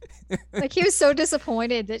on. Like he was so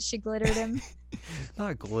disappointed that she glittered him.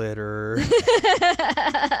 Not glitter.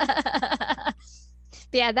 But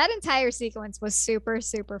yeah, that entire sequence was super,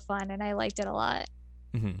 super fun, and I liked it a lot.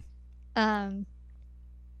 Mm-hmm.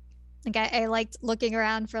 Like I liked looking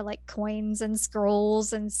around for like coins and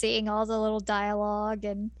scrolls and seeing all the little dialogue,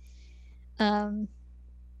 and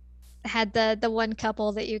had the one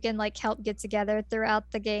couple that you can like help get together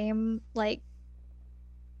throughout the game. Like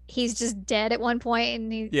he's just dead at one point,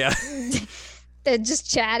 and they're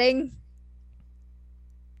just chatting.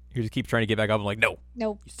 You just keep trying to get back up. I'm like, no.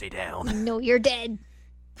 Nope. You stay down. No, you're dead.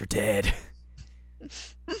 You're dead.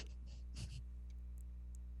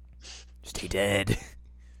 Stay dead.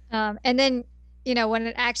 And then, when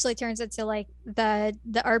it actually turns into like the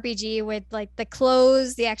RPG with like the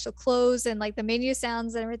clothes, the actual clothes, and like the menu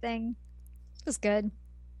sounds and everything, it was good.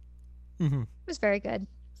 Mm-hmm. It was very good.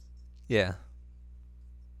 Yeah.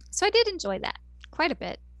 So I did enjoy that quite a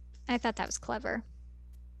bit. I thought that was clever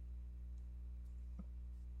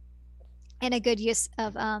and a good use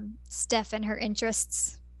of Steph and her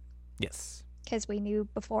interests, Yes. because we knew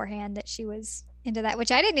beforehand that she was into that,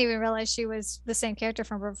 which I didn't even realize she was the same character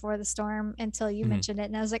from Before the Storm until you mentioned it,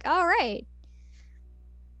 and I was like, all right,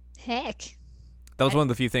 heck. That was one of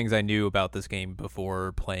the few things I knew about this game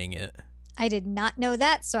before playing it. I did not know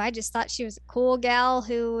that, so I just thought she was a cool gal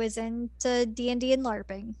who was into D&D and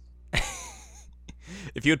LARPing.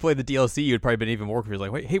 If you had played the DLC, you'd probably been even more confused.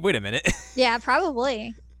 Like, wait a minute. Yeah,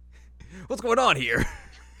 probably. What's going on here?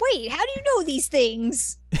 Wait, how do you know these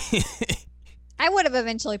things? I would have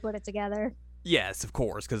eventually put it together. Yes, of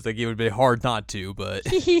course, because like, it would be hard not to, but...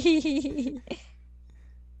 It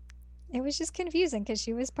was just confusing because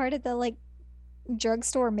she was part of the like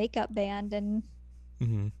drugstore makeup band, and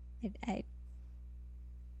mm-hmm.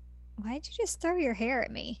 Why'd you just throw your hair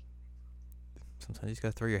at me? Sometimes you just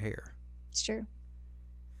gotta throw your hair. It's true.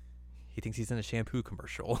 He thinks he's in a shampoo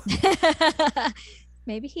commercial.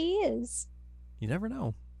 Maybe he is. You never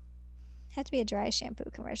know. Had to be a dry shampoo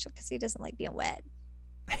commercial because he doesn't like being wet.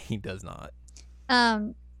 He does not.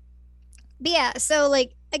 But yeah, so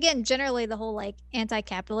like again, generally the whole like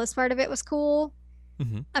anti-capitalist part of it was cool.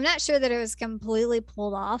 Mm-hmm. I'm not sure that it was completely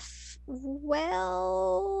pulled off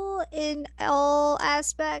well in all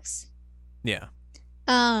aspects. Yeah.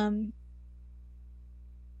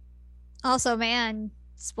 Also, man,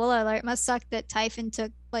 spoiler alert, it must suck that Typhon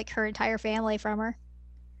took like her entire family from her.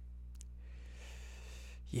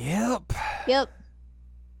 Yep. Yep.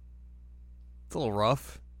 It's a little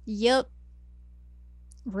rough. Yep.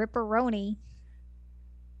 Ripperoni.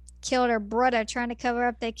 Killed her brother trying to cover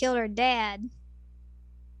up they killed her dad.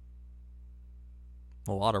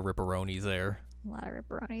 A lot of ripperonis there. A lot of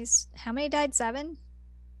ripperonis. How many died? 7?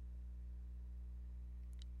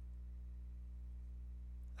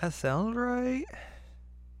 That sounds right.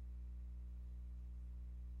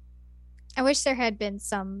 I wish there had been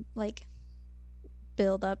some like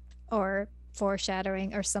build up or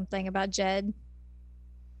foreshadowing or something about Jed.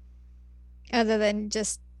 Other than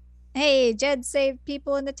just, hey, Jed saved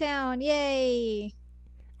people in the town. Yay.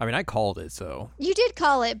 I mean, I called it, so. You did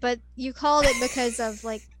call it, but you called it because of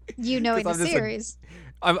like knowing the series. Like,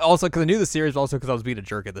 I'm also because I knew the series, but also because I was being a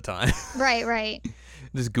jerk at the time. Right.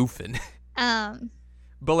 Just goofing.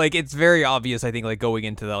 But like it's very obvious, I think, like going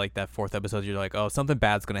into that 4th episode, you're like, oh, something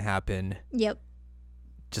bad's gonna happen. Yep.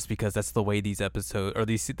 Just because that's the way these episodes or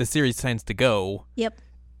the series tends to go. Yep.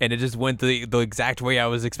 And it just went the exact way I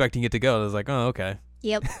was expecting it to go. I was like, oh, okay.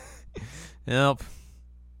 Yep. Yep.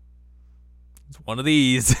 It's one of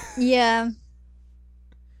these. Yeah.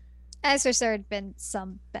 I just wish there had been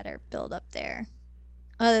some better build up there.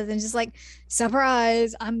 Other than just like,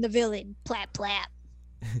 surprise, I'm the villain. Plap, plap.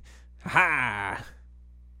 Ha!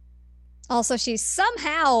 Also, she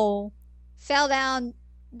somehow fell down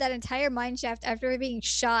that entire mine shaft after being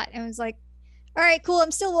shot and was like, all right, cool.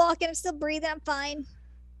 I'm still walking. I'm still breathing. I'm fine.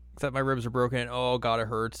 Except my ribs are broken. Oh, God, it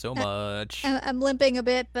hurts so much. I'm limping a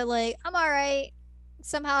bit, but like, I'm all right.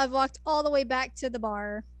 Somehow I've walked all the way back to the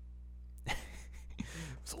bar. It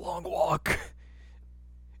was a long walk.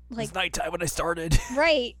 Like, it was nighttime when I started.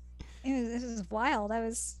 Right. This was wild. I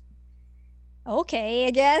was okay,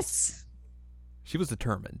 I guess. She was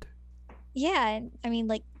determined. Yeah, I mean,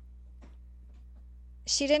 like,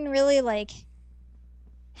 she didn't really like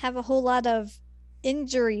have a whole lot of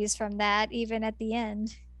injuries from that, even at the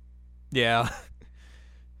end. Yeah.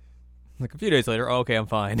 Like a few days later, oh, okay, I'm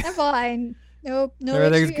fine. I'm fine. Nope, no.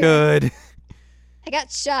 Everything's good. I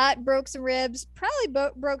got shot, broke some ribs,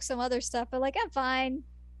 probably broke some other stuff, but like, I'm fine.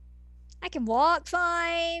 I can walk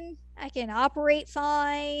fine. I can operate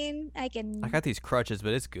fine. I got these crutches,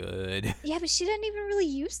 but it's good. Yeah, but she didn't even really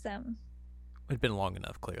use them. It'd been long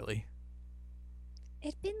enough, clearly.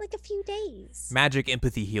 It'd been like a few days. Magic,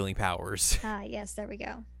 empathy, healing powers. Ah, yes, there we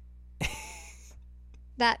go.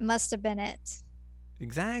 That must have been it.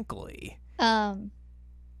 Exactly. And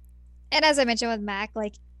as I mentioned with Mac,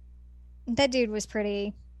 like, that dude was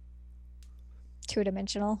pretty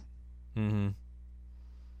two-dimensional. Mm-hmm.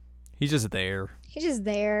 He's just there. He's just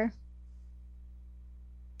there.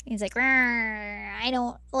 He's like, I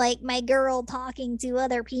don't like my girl talking to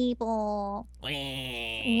other people.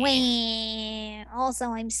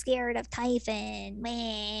 Also, I'm scared of Typhon.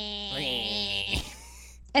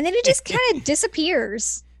 And then it just kind of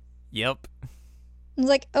disappears. Yep. I was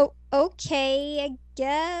like, oh, okay, I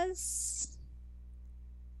guess.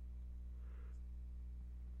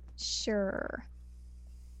 Sure.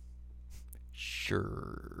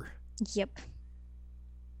 Sure. Yep.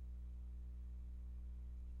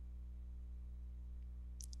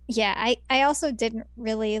 Yeah, I also didn't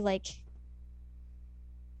really like,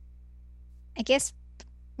 I guess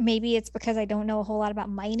maybe it's because I don't know a whole lot about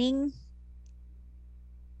mining,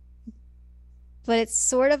 but it's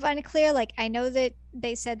sort of unclear. Like I know that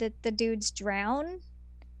they said that the dudes drown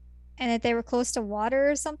and that they were close to water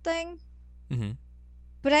or something, Mm-hmm.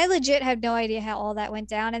 but I legit have no idea how all that went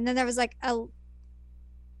down. And then there was like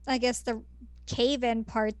I guess the cave in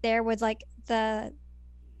part there with like the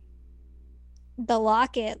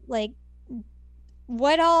locket. Like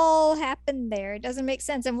what all happened there? It doesn't make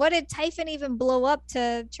sense. And what did Typhon even blow up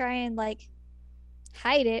to try and like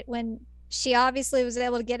hide it when she obviously was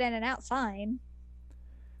able to get in and out fine?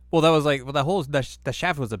 Well, that was like, well, the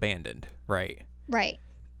shaft was abandoned, right? Right.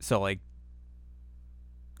 So like,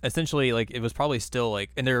 essentially, like it was probably still like,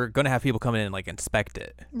 and they're gonna have people come in and like inspect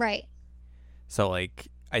it. Right. So like,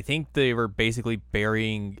 I think they were basically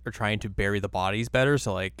burying or trying to bury the bodies better,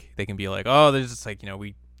 so like they can be like, oh, there's just like,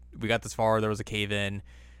 we got this far, there was a cave in,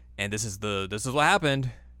 and this is what happened,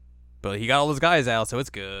 but he got all those guys out, so it's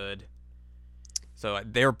good. So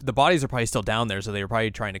the bodies are probably still down there, so they were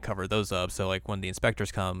probably trying to cover those up. So like when the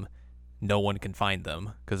inspectors come, no one can find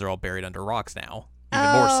them because they're all buried under rocks now. Even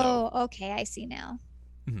more so. Oh, okay, I see now.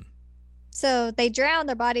 Mhm. So they drowned,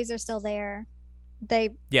 their bodies are still there.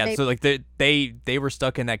 They So like they were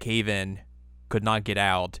stuck in that cave in, could not get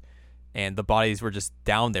out, and the bodies were just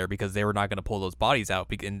down there because they were not going to pull those bodies out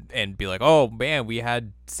and be like, oh man, we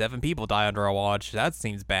had 7 people die under our watch. That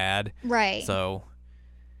seems bad. right. So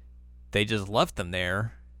they just left them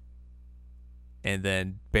there and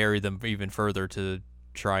then buried them even further to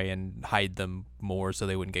try and hide them more so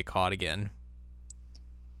they wouldn't get caught again.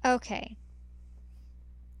 Okay.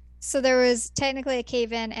 So there was technically a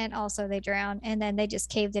cave in and also they drowned and then they just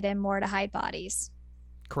caved it in more to hide bodies.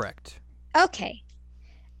 Correct. Okay.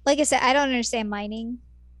 Like I said, I don't understand mining.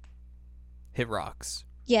 Hit rocks.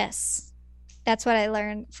 Yes. That's what I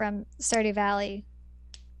learned from Stardew Valley.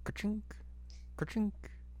 Ka-chink, ka-chink,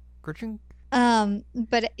 ka-chink.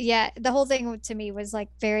 But yeah, the whole thing to me was like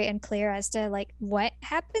very unclear as to like what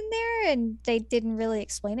happened there, and they didn't really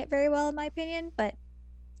explain it very well in my opinion, but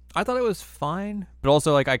I thought it was fine, but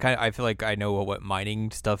also like I feel like I know what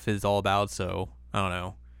mining stuff is all about, so I don't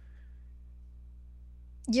know.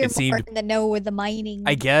 you're It more seemed, in the know with the mining.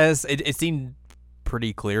 I guess, it seemed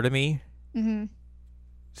pretty clear to me. Hmm.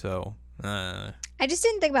 So, I just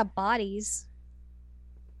didn't think about bodies.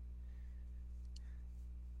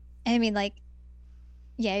 I mean, like,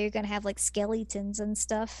 yeah, you're gonna have like skeletons and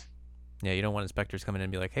stuff. yeah, you don't want inspectors coming in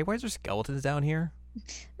and be like, hey, why is there skeletons down here? There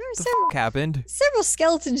were What the several fuck happened? several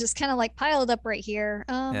skeletons just kind of like piled up right here.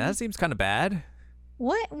 Yeah, that seems kind of bad.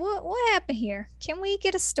 What happened here? Can we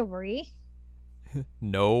get a story?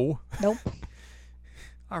 No. Nope.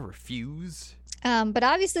 I refuse. But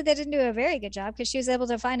obviously they didn't do a very good job because she was able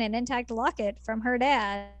to find an intact locket from her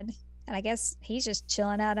dad, and I guess he's just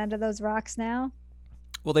chilling out under those rocks now.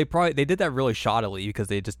 Well, they did that really shoddily because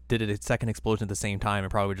they just did it a second explosion at the same time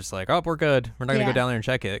and probably just like, oh, we're good. We're not gonna Yeah. go down there and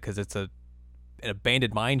check it because it's an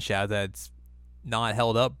abandoned mine shaft that's not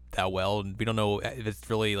held up that well, and we don't know if it's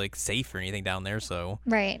really like safe or anything down there. So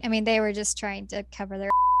Right. I mean, they were just trying to cover their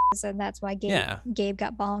and that's why Yeah. Gabe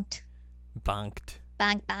got bonked. bonked.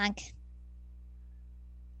 Bonk bonk.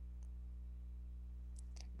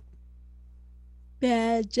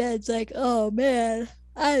 Bad Jed's like, oh man,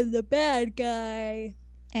 I'm the bad guy.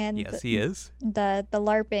 And Yes, he is. the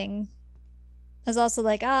LARPing is also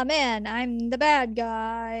like, oh man, I'm the bad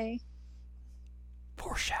guy.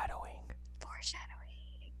 Foreshadowing.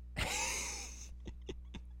 Foreshadowing.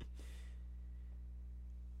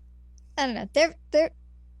 I don't know. There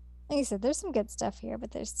like I said, there's some good stuff here,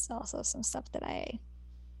 but there's also some stuff that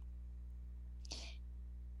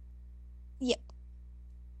Yep.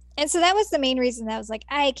 And so that was the main reason that I was like,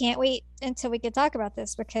 I can't wait until we could talk about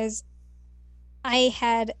this because I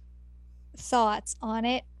had thoughts on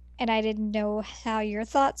it and I didn't know how your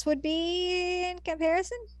thoughts would be in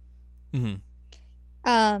comparison.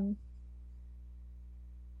 Mm-hmm.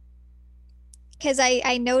 Because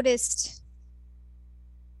I noticed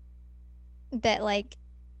that like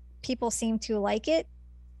people seem to like it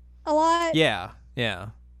a lot. Yeah. Yeah.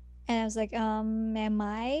 And I was like, am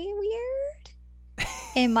I weird?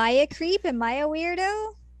 Am I a creep? Am I a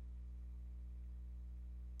weirdo?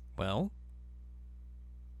 Well,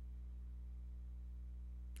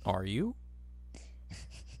 are you?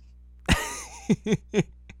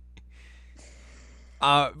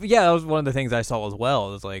 Yeah, that was one of the things I saw as well.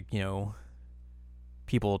 It was like,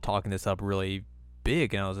 people talking this up really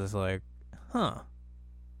big, and I was just like, huh,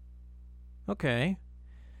 okay.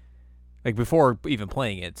 Like before even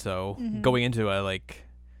playing it, so going into it, I like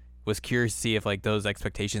was curious to see if like those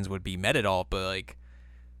expectations would be met at all, but like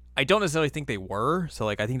I don't necessarily think they were. So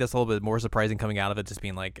like I think that's a little bit more surprising coming out of it, just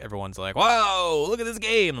being like everyone's like, "Whoa, look at this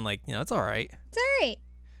game!" I'm like, it's all right. It's all right.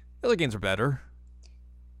 The other games are better.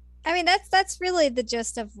 I mean, that's really the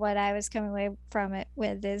gist of what I was coming away from it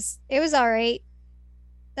with. Is it was all right.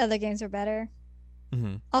 The other games were better.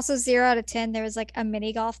 Mm-hmm. Also, 0 out of 10, there was like a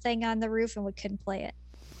mini golf thing on the roof, and we couldn't play it.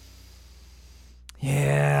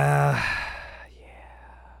 Yeah.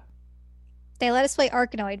 They let us play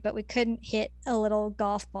Arkanoid, but we couldn't hit a little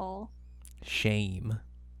golf ball. Shame.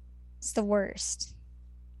 It's the worst.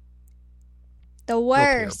 The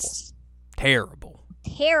worst. Terrible.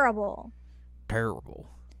 Terrible.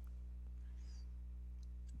 Terrible.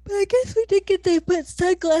 But I guess we did get to put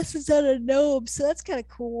sunglasses on a gnome, so that's kind of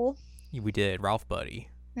cool. We did. Ralph Buddy.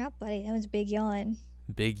 Ralph Buddy, that was a big yawn.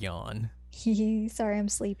 Big yawn. Sorry, I'm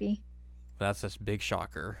sleepy. That's just a big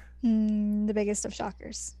shocker. The biggest of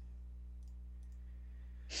shockers.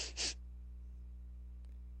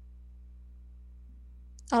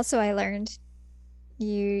 Also, I learned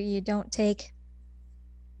you don't take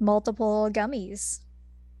multiple gummies.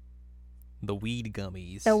 The weed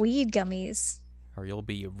gummies. The weed gummies. Or you'll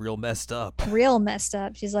be real messed up. Real messed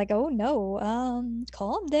up. She's like, "Oh no,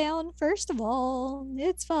 calm down. First of all,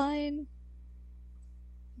 it's fine.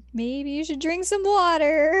 Maybe you should drink some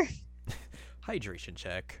water." Hydration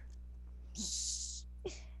check.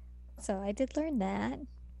 So I did learn that.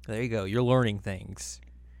 There you go. You're learning things.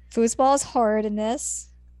 Foosball is hard in this.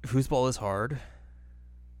 Foosball is hard.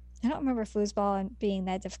 I don't remember foosball being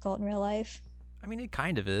that difficult in real life. I mean, it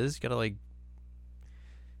kind of is. You gotta like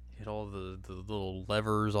hit all the little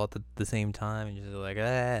levers all at the same time, and you're just like,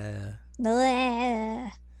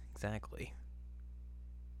 Blah. Exactly.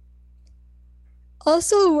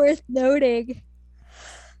 Also worth noting.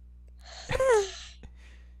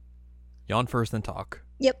 Yawn first, then talk.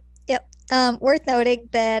 Yep. Worth noting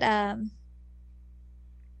that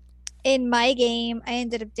in my game I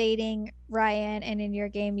ended up dating Ryan, and in your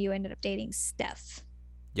game you ended up dating Steph.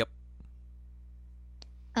 Yep.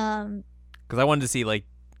 Because I wanted to see like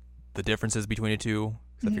the differences between the two.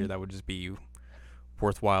 I figured that would just be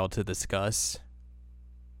worthwhile to discuss.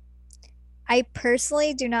 I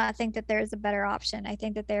personally do not think that there is a better option. I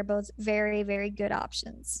think that they're both very, very good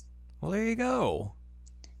options. Well, there you go.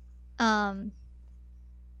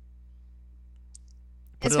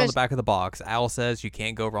 Put it on the back of the box. Al says you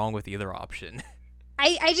can't go wrong with either option.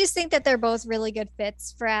 I just think that they're both really good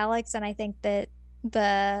fits for Alex, and I think that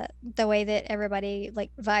the way that everybody like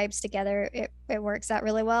vibes together, it works out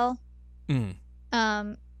really well.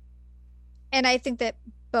 And I think that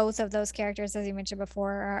both of those characters, as you mentioned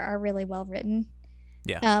before, are really well written.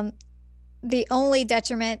 Yeah. The only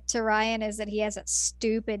detriment to Ryan is that he has that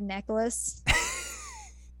stupid necklace.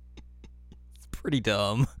 It's pretty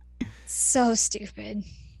dumb. So stupid.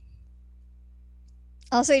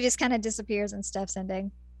 Also, he just kind of disappears in Steph's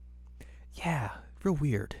ending. Yeah, real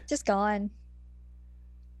weird. Just gone.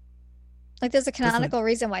 Like, there's a canonical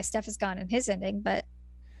reason why Steph is gone in his ending, but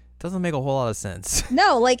doesn't make a whole lot of sense.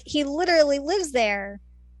 No, like he literally lives there.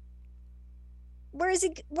 Where is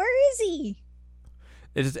he?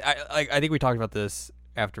 It's I think we talked about this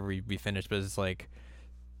after we finished, but it's like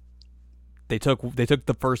they took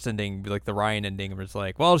the first ending, like the Ryan ending, and was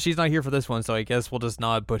like, well, she's not here for this one, so I guess we'll just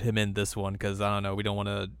not put him in this one because I don't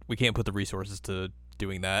know, we can't put the resources to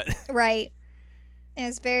doing that. Right. And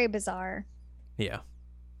it's very bizarre. Yeah.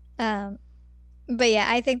 But yeah,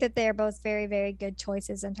 I think that they're both very, very good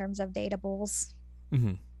choices in terms of datables.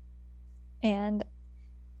 Mm-hmm. And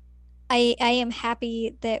I am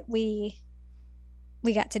happy that we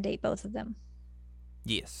got to date both of them.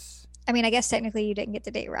 Yes. I mean, I guess technically you didn't get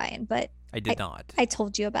to date Ryan, but I did not. I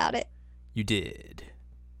told you about it. You did.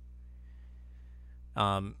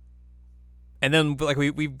 And then like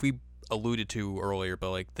we alluded to earlier,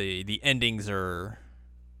 but like the endings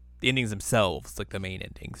themselves, like the main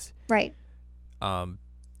endings. Right.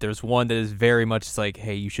 There's one that is very much like,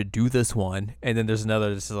 hey, you should do this one, and then there's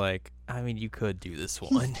another that's like, I mean, you could do this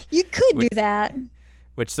one. You could do that.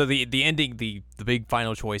 So the ending, the big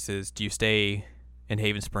final choice is: do you stay in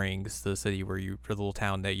Haven Springs, the city or the little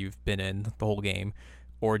town that you've been in the whole game,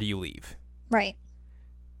 or do you leave? Right.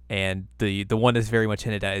 And the one that's very much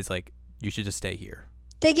hinted at is like, you should just stay here.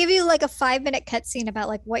 They give you like a 5-minute cutscene about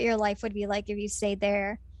like what your life would be like if you stayed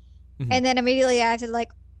there, and then immediately after,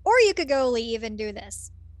 like, or you could go leave and do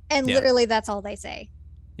this. And literally that's all they say.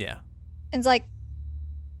 Yeah. And it's like,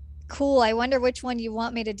 cool, I wonder which one you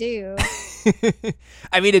want me to do.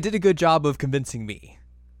 I mean, it did a good job of convincing me.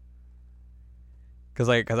 Because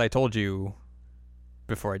I told you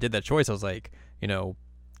before I did that choice, I was like,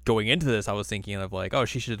 going into this, I was thinking of like, oh,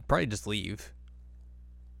 she should probably just leave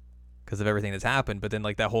because of everything that's happened. But then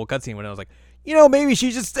like that whole cutscene when I was like, maybe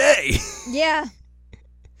she should stay. Yeah.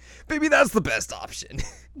 Maybe that's the best option.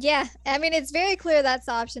 Yeah. I mean, it's very clear that's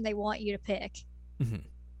the option they want you to pick. Mm-hmm.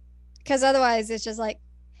 Because otherwise it's just like,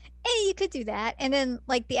 hey, you could do that. And then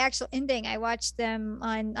like the actual ending, I watched them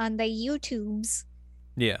on the YouTubes.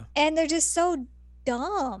 Yeah. And they're just so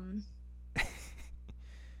dumb.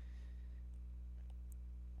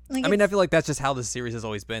 Like, I mean, I feel like that's just how this series has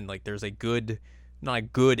always been. Like, there's not a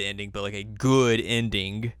good ending, but like a good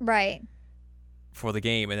ending. Right. For the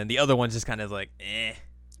game. And then the other one's just kind of like, eh.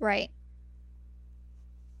 Right.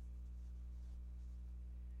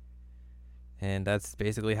 And that's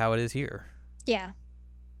basically how it is here. Yeah.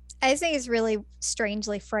 I think it's really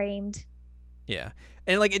strangely framed. Yeah.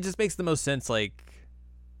 And like it just makes the most sense, like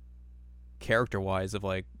character-wise, of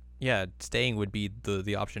like, yeah, staying would be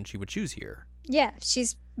the option she would choose here. Yeah,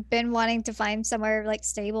 she's been wanting to find somewhere like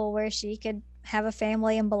stable where she could have a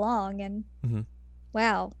family and belong, and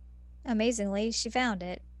wow, amazingly she found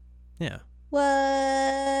it. Yeah.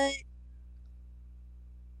 What?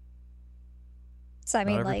 So I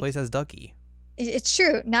mean, not every like, place has Ducky. It's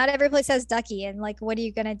true. Not every place has Ducky, and like, what are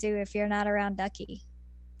you gonna do if you're not around Ducky?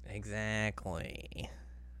 Exactly.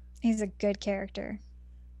 He's a good character.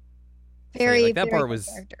 Very, like, that part was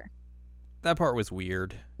character. That part was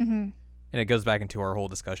weird. Mm-hmm. And it goes back into our whole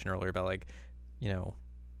discussion earlier about like, it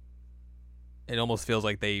almost feels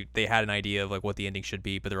like they had an idea of like what the ending should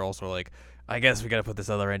be, but they're also like, I guess we got to put this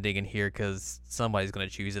other ending in here because somebody's going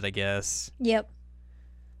to choose it, I guess. Yep.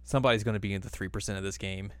 Somebody's going to be in the 3% of this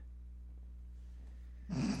game.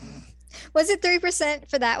 Was it 3%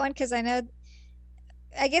 for that one? Because I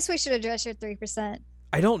guess we should address your 3%.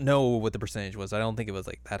 I don't know what the percentage was. I don't think it was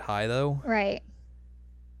like that high though. Right.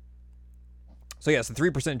 So yes, the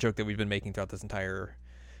 3% joke that we've been making throughout this entire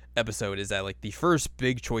episode is that like the first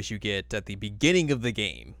big choice you get at the beginning of the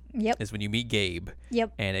game is when you meet Gabe.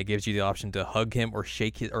 Yep. And it gives you the option to hug him or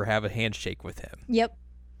shake his, or have a handshake with him. Yep.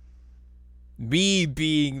 Me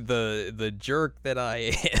being the jerk that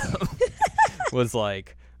I am was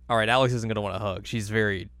like, all right, Alex isn't gonna want to hug. She's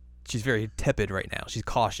very tepid right now. She's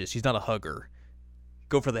cautious. She's not a hugger.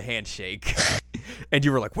 Go for the handshake. And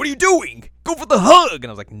you were like, what are you doing? Go for the hug. And I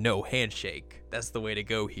was like, no, handshake. That's the way to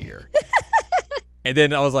go here. And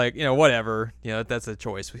then I was like, whatever. That's a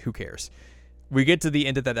choice. Who cares? We get to the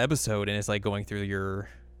end of that episode, and it's like going through your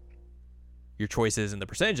choices and the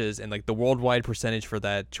percentages, and like the worldwide percentage for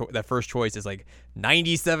that first choice is like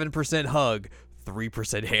 97% hug,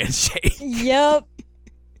 3% handshake. Yep.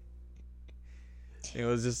 It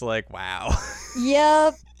was just like, wow.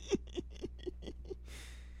 Yep.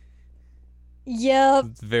 Yep.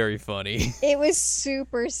 It's very funny. It was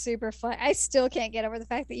super, super fun. I still can't get over the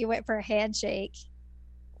fact that you went for a handshake.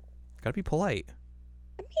 Gotta be polite.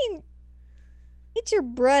 I mean, it's your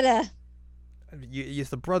brother.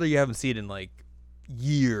 It's the brother you haven't seen in like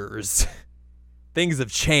years. Things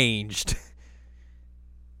have changed.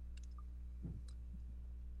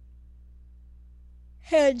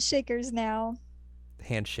 Handshakers now.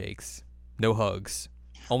 Handshakes. No hugs.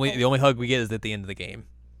 The only hug we get is at the end of the game.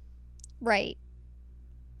 Right.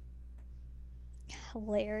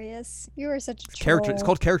 Hilarious. You are such a troll. It's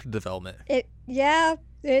called character development. It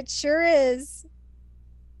sure is.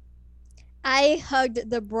 I hugged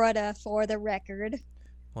the brother for the record.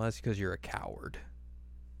 Well, that's because you're a coward.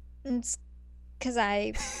 It's because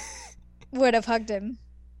I would have hugged him.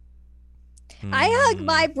 I hugged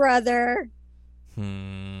my brother.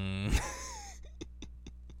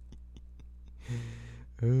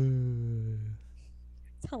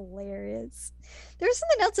 It's hilarious. There was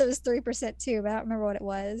something else that was 3% too, but I don't remember what it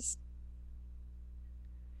was.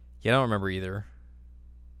 Yeah, I don't remember either.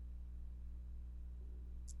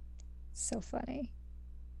 So funny.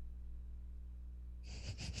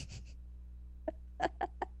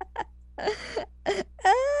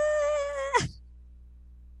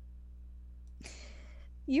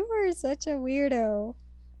 You were such a weirdo.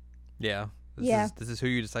 Yeah. This is who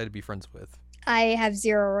you decide to be friends with. I have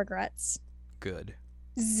zero regrets. Good.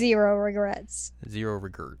 Zero regrets. Zero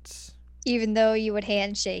regrets. Even though you would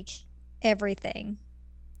handshake everything.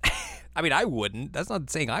 I mean, I wouldn't. That's not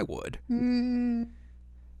saying I would.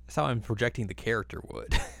 That's how I'm projecting the character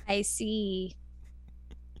would. I see.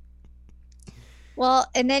 Well,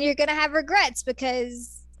 and then you're going to have regrets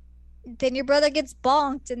because then your brother gets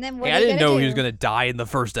bonked and then what are you I didn't know do? He was going to die in the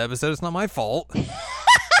first episode. It's not my fault.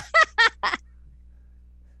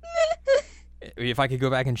 If I could go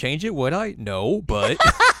back and change it, would I? No, but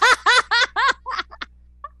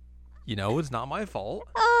it's not my fault.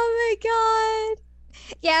 Oh my god.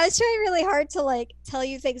 Yeah, I was trying really hard to like tell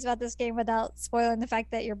you things about this game without spoiling the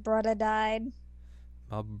fact that your brother died.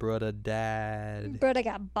 My brother died. Brother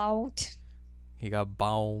got bonked. He got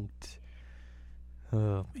bonked.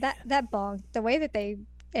 Oh, that bonk, the way that they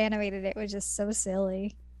animated it was just so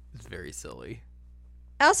silly. It's very silly.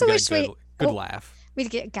 I also wish good laugh. We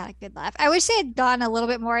got a good laugh. I wish they had gone a little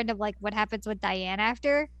bit more into like what happens with Diane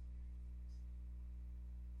after.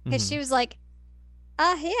 Because she was like,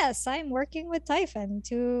 yes, I'm working with Typhon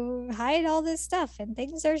to hide all this stuff and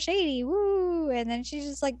things are shady. Woo! And then she's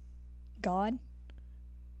just like gone.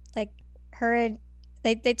 Like her and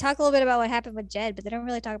they talk a little bit about what happened with Jed, but they don't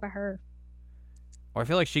really talk about her. Or I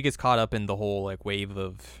feel like she gets caught up in the whole like wave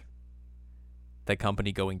of that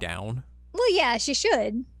company going down. Well, yeah, she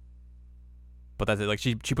should. But that's it. Like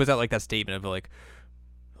she puts out like that statement of like,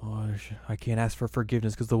 oh, I can't ask for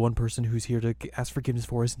forgiveness because the one person who's here to ask forgiveness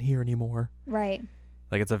for isn't here anymore. Right.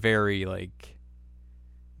 Like it's a very like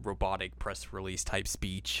robotic press release type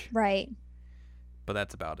speech. Right. But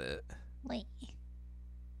that's about it. Wait.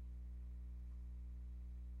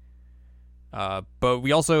 But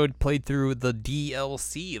we also played through the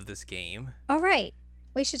DLC of this game. All right.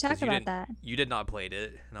 We should talk about that. You did not play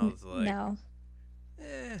it, and I was like, no.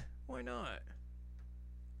 Why not?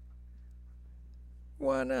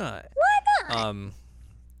 Why not? Why not?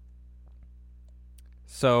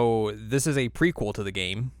 So this is a prequel to the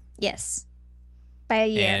game. Yes. By a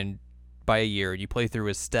year. And by a year, you play through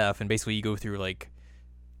as Steph, and basically you go through like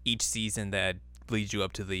each season that leads you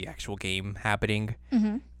up to the actual game happening,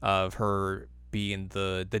 of her being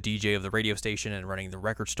the DJ of the radio station and running the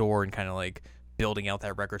record store and kind of like building out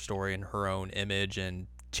that record store in her own image and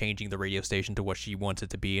changing the radio station to what she wants it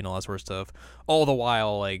to be and all that sort of stuff. All the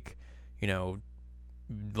while, like,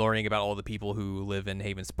 learning about all the people who live in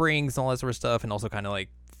Haven Springs and all that sort of stuff, and also kind of like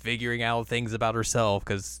figuring out things about herself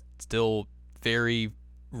because still very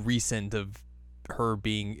recent of her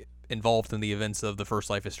being involved in the events of the first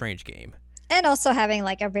Life is Strange game. And also having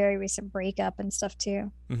like a very recent breakup and stuff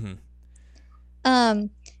too.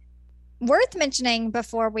 Worth mentioning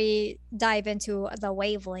before we dive into the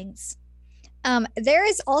wavelengths, there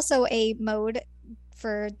is also a mode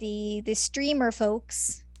for the streamer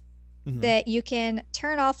folks that you can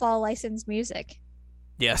turn off all licensed music.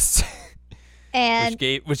 Yes. And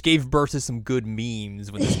which gave birth to some good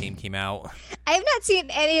memes when this game came out. I have not seen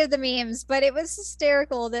any of the memes, but it was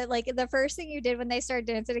hysterical that like the first thing you did when they started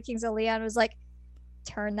dancing to Kings of Leon was like,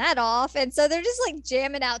 turn that off. And so they're just like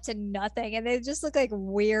jamming out to nothing, and they just look like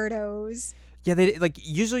weirdos. Yeah, they like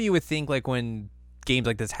usually you would think like when games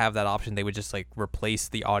like this have that option, they would just like replace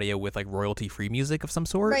the audio with like royalty free music of some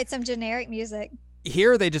sort. Right, some generic music.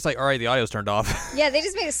 Here they just like, all right, the audio's turned off. Yeah, they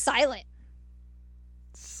just made it silent.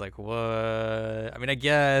 It's like, what? I mean, I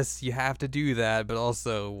guess you have to do that, but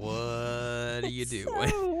also, what are you doing?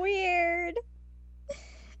 So weird.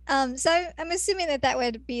 So I'm assuming that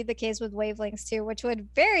would be the case with wavelengths too, which would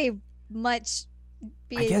very much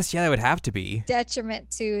be. I guess it would have to be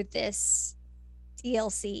detriment to this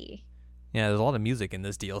DLC. Yeah, there's a lot of music in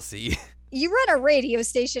this DLC. You run a radio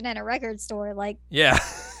station and a record store, like. Yeah.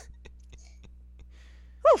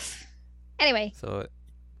 Oof. Anyway. So it'd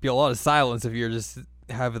be a lot of silence if you're just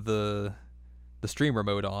have the streamer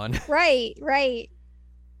mode on. Right.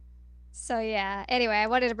 So yeah. Anyway, I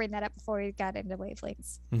wanted to bring that up before we got into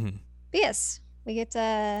wavelengths. But yes, we get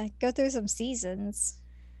to go through some seasons.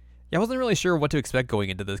 Yeah, I wasn't really sure what to expect going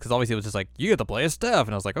into this because obviously it was just like, you get to play as Steph,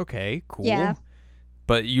 and I was like, okay, cool. Yeah.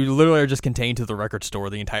 But you literally are just contained to the record store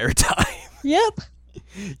the entire time. Yep.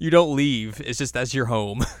 You don't leave. It's just that's your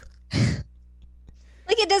home.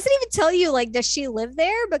 Like, it doesn't even tell you, like, does she live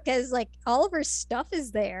there? Because, like, all of her stuff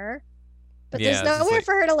is there. But there's nowhere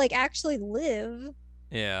for her to, like, actually live.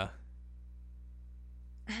 Yeah.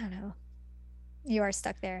 I don't know. You are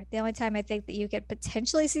stuck there. The only time I think that you could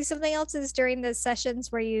potentially see something else is during the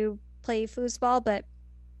sessions where you play foosball, but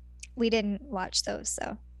we didn't watch those,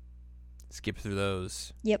 so. Skip through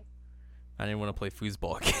those. Yep. I didn't want to play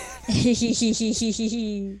foosball again.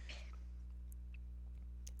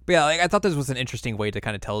 But yeah, like, I thought this was an interesting way to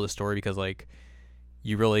kind of tell the story because, like,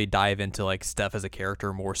 you really dive into, like, Steph as a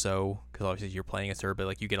character more so because obviously you're playing as her, but,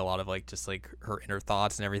 like, you get a lot of, like, just, like, her inner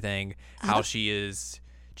thoughts and everything, how she is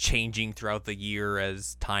changing throughout the year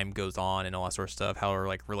as time goes on and all that sort of stuff, how her,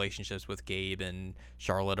 like, relationships with Gabe and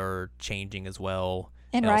Charlotte are changing as well.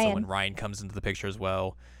 And Ryan. Also when Ryan comes into the picture as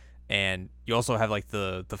well. And you also have, like,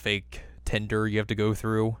 the fake Tinder you have to go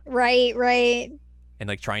through. Right. And,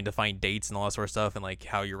 like, trying to find dates and all that sort of stuff and, like,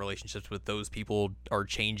 how your relationships with those people are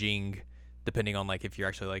changing depending on like if you're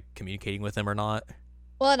actually like communicating with them or not.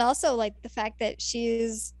 Well, and also like the fact that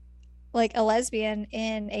she's like a lesbian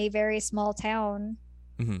in a very small town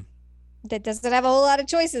that doesn't have a whole lot of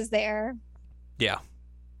choices there. Yeah.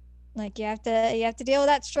 Like you have to deal with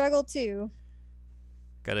that struggle too.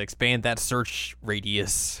 Got to expand that search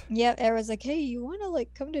radius. Yep, everyone's like, "Hey, you want to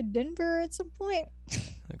like come to Denver at some point?"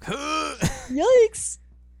 Like, yikes!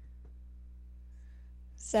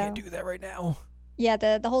 So can't do that right now. Yeah,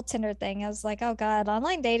 the whole Tinder thing. I was like, "Oh God,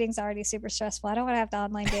 online dating's already super stressful. I don't want to have to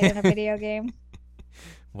online date in a video game."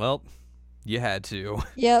 Well, you had to.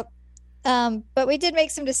 Yep. But we did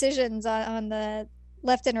make some decisions on the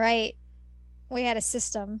left and right. We had a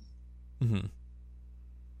system.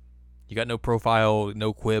 You got no profile,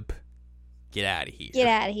 no quip. Get out of here. Get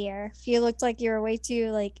out of here. If you looked like you were way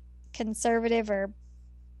too like conservative or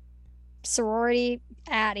sorority,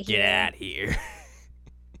 out of here. Get out of here.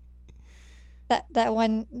 That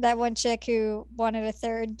one chick who wanted a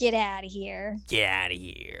third, get out of here. Get out of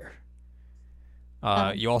here.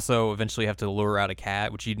 You also eventually have to lure out a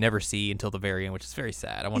cat, which you'd never see until the very end, which is very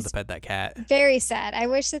sad. I wanted to pet that cat. Very sad. I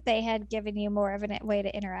wish that they had given you more of a way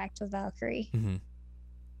to interact with Valkyrie.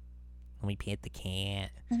 Let me pet the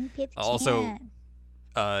cat. Let me pet the also,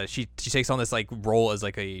 cat. She takes on this like role as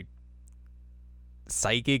like a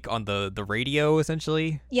psychic on the radio,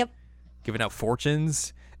 essentially. Yep. Giving out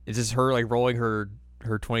fortunes. It's just her like rolling her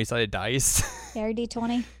 20-sided dice. Yeah, her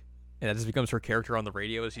D20. And that just becomes her character on the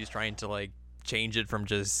radio as she's trying to like change it from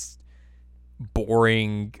just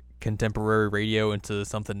boring contemporary radio into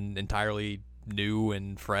something entirely new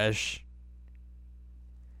and fresh.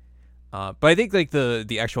 But I think like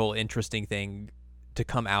the actual interesting thing to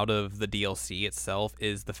come out of the DLC itself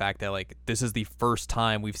is the fact that like this is the first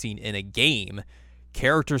time we've seen in a game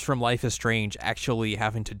characters from Life is Strange actually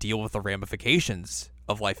having to deal with the ramifications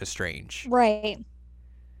of Life is Strange. Right.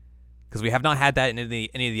 Because we have not had that in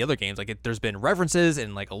any of the other games. Like there's been references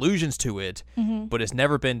and like allusions to it, but it's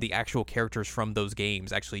never been the actual characters from those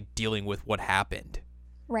games actually dealing with what happened.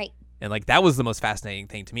 Right. And like that was the most fascinating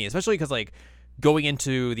thing to me, especially because like going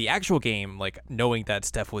into the actual game, like knowing that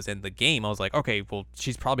Steph was in the game, I was like, okay, well,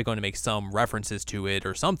 she's probably going to make some references to it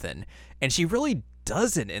or something. And she really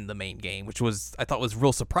doesn't in the main game, which was, I thought was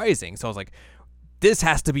real surprising. So I was like, this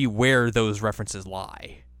has to be where those references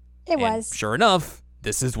lie. It was. Sure enough,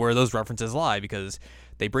 this is where those references lie because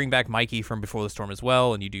they bring back Mikey from Before the Storm as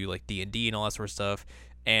well. And you do like D&D and all that sort of stuff.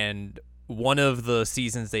 And one of the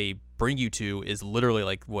seasons they bring you to is literally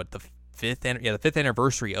like what the fifth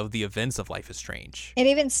anniversary of the events of Life is Strange. It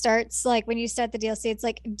even starts like when you start the DLC, it's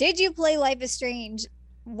like, did you play Life is Strange?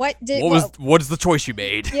 What is the choice you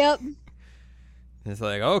made? Yep. It's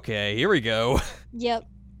like, okay, here we go. Yep.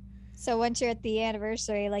 So once you're at the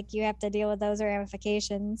anniversary, like you have to deal with those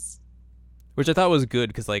ramifications. Which I thought was good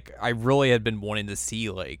because like I really had been wanting to see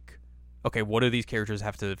like, okay, what do these characters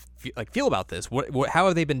have to feel about this? What how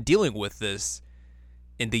have they been dealing with this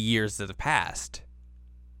in the years that have passed?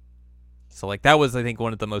 So like that was I think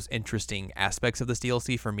one of the most interesting aspects of this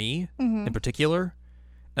DLC for me in particular.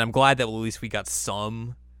 And I'm glad that at least we got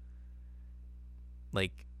some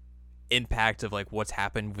like impact of like what's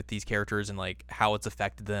happened with these characters and like how it's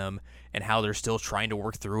affected them and how they're still trying to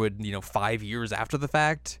work through it, 5 years after the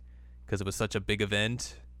fact because it was such a big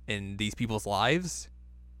event in these people's lives.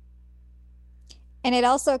 And it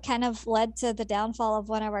also kind of led to the downfall of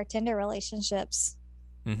one of our Tinder relationships.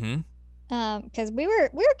 Because we were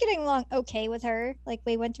getting along okay with her. Like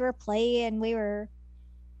we went to her play and we were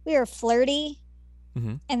flirty.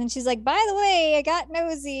 And then she's like, by the way, I got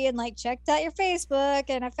nosy and like checked out your Facebook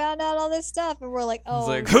and I found out all this stuff. And we're like, oh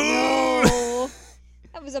no,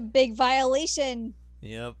 that was a big violation.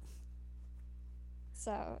 Yep.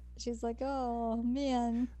 So she's like, oh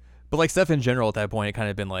man. But like Steph in general at that point, it kind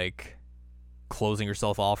of been like closing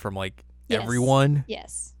herself off from like Yes. everyone.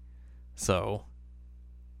 Yes. So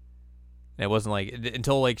it wasn't like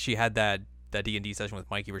until like she had that D&D session with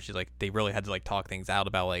Mikey where she's like they really had to like talk things out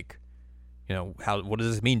about like what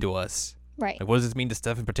does this mean to us, right? Like what does this mean to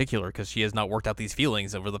Steph in particular because she has not worked out these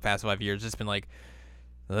feelings over the past 5 years. It's been like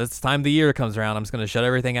this time the year comes around I'm just going to shut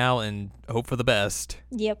everything out and hope for the best.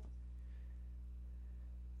 Yep.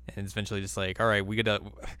 And it's eventually just like, all right,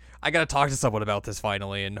 I gotta talk to someone about this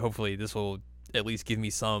finally, and hopefully this will at least give me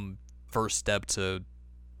some first step to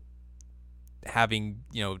having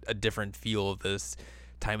a different feel of this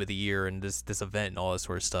time of the year and this event and all that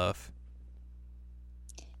sort of stuff.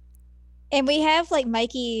 And we have like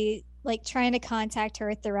Mikey like trying to contact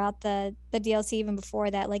her throughout the DLC even before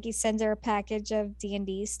that. Like he sends her a package of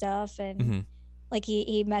D&D stuff and like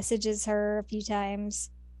he messages her a few times.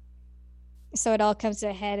 So it all comes to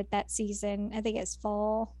a head at that season. I think it's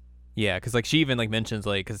fall. Yeah, because like she even like mentions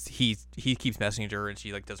like because he keeps messaging her and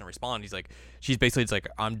she like doesn't respond. He's like she's basically it's like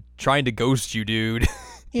I'm trying to ghost you, dude.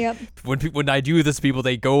 Yep. When I do this, people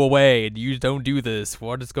they go away and you don't do this.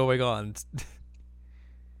 What is going on?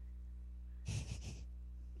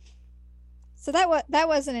 So that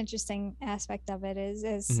was an interesting aspect of it.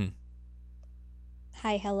 Is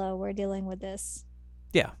hi, hello, we're dealing with this.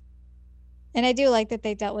 Yeah. And I do like that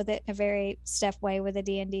they dealt with it in a very Steph way with a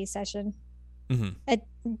D&D session. A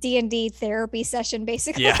D&D therapy session,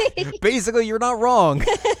 basically. Yeah, basically, you're not wrong.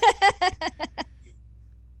 It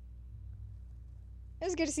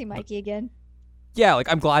was good to see Mikey again. Yeah, like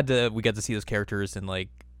I'm glad that we get to see those characters and like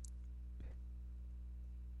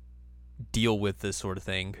deal with this sort of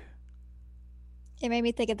thing. It made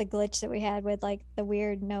me think of the glitch that we had with like the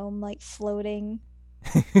weird gnome like floating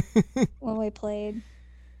when we played.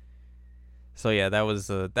 So yeah, that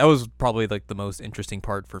was probably like the most interesting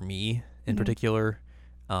part for me in particular.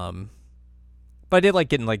 But I did like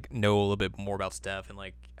getting like know a little bit more about Steph and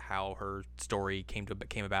like how her story came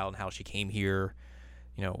about and how she came here.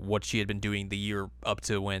 You know, what she had been doing the year up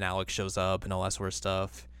to when Alex shows up and all that sort of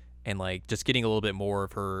stuff, and like just getting a little bit more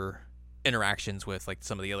of her interactions with like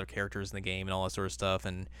some of the other characters in the game and all that sort of stuff,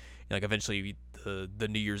 and you know, like eventually the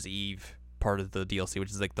New Year's Eve part of the DLC,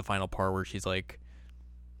 which is like the final part where she's like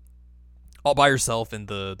all by herself in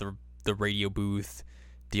the radio booth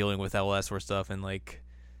dealing with all that sort of stuff, and like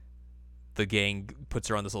the gang puts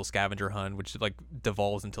her on this little scavenger hunt, which like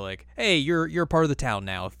devolves into like, hey, you're a part of the town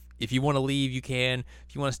now. If you want to leave, you can.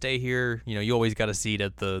 If you want to stay here, you know, you always got a seat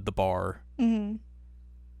at the bar. I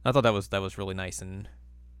thought that was really nice and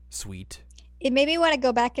sweet. It made me want to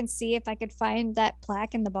go back and see if I could find that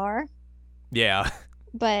plaque in the bar. Yeah.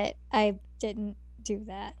 But I didn't do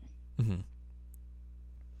that. But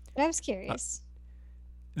I was curious.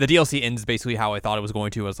 The DLC ends basically how I thought it was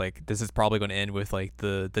going to. I was like, this is probably going to end with like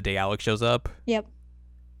the day Alex shows up. Yep.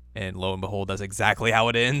 And lo and behold, that's exactly how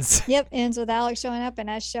it ends. Yep, ends with Alex showing up and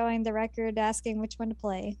us showing the record asking which one to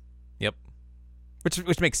play. Yep.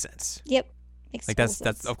 Which makes sense. Yep. Makes like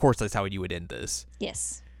that's of course that's how you would end this.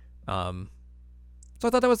 Yes. So I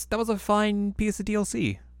thought that was a fine piece of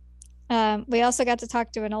DLC. We also got to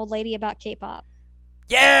talk to an old lady about K-pop.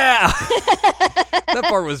 Yeah. That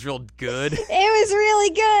part was real good. It was really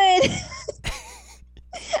good.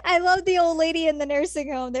 I love the old lady in the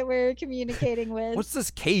nursing home that we're communicating with. What's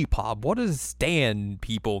this K-pop? What does stan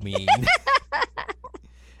people mean?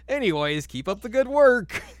 Anyways, keep up the good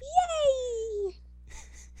work. Yay!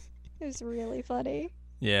 It was really funny.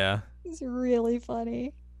 Yeah. It was really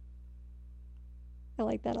funny. I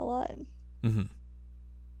like that a lot.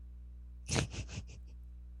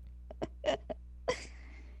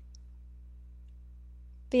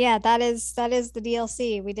 But yeah, that is the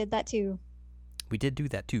DLC. We did that too. We did do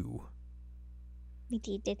that too. We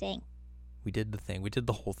did the thing. We did the thing. We did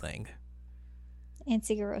the whole thing. And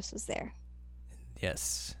Sigaros was there.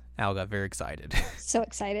 Yes. Al got very excited. So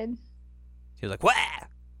excited. He was like, "Wah!"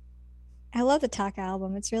 I love the Taka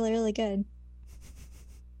album. It's really, really good.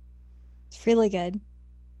 It's really good.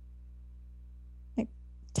 Like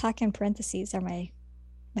Taka in parentheses are my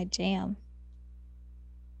jam.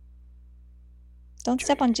 Don't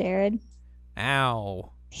step on Jared.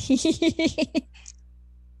 Ow.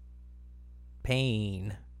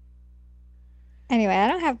 Pain. Anyway, I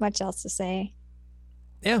don't have much else to say.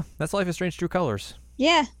 Yeah, that's Life is Strange True Colors.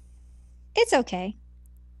 Yeah. It's okay.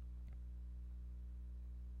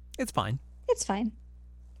 It's fine. It's fine.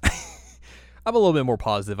 I'm a little bit more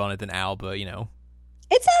positive on it than Al, but you know.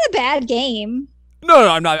 It's not a bad game. No,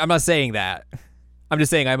 I'm not saying that. I'm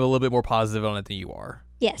just saying I'm a little bit more positive on it than you are.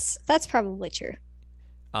 Yes, that's probably true.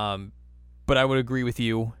 But I would agree with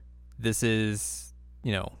you. This is,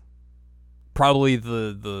 you know, probably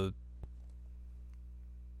the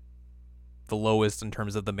lowest in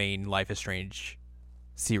terms of the main Life is Strange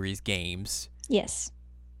series games. Yes.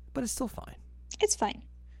 But it's still fine. It's fine.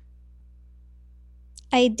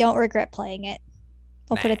 I don't regret playing it.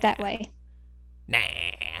 We'll put it that way. Nah.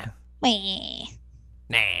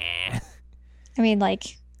 Nah. I mean,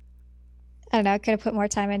 like, I don't know. I could have put more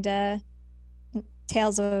time into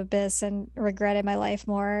Tales of Abyss and regretted my life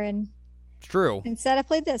more. And it's true. Instead, I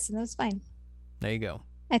played this, and it was fine. There you go.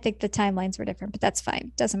 I think the timelines were different, but that's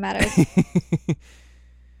fine. Doesn't matter.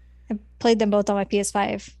 I played them both on my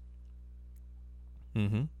PS5.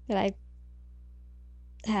 That I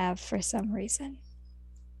have for some reason.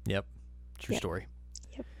 Yep. True story.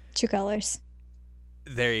 Yep. True Colors.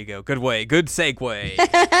 There you go. Good way. Good segue.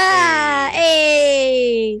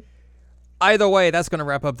 Hey. Either way, that's going to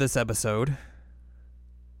wrap up this episode.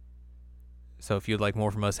 So if you'd like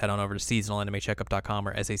more from us, head on over to seasonalanimecheckup.com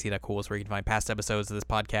or sac.cool is where you can find past episodes of this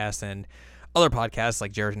podcast and other podcasts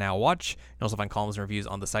like Jared Now Watch. You can also find columns and reviews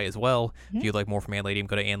on the site as well. Mm-hmm. If you'd like more from Ann Ladium,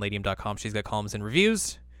 go to annladium.com. She's got columns and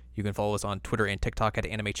reviews. You can follow us on Twitter and TikTok at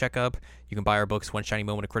Anime Checkup. You can buy our books, One Shiny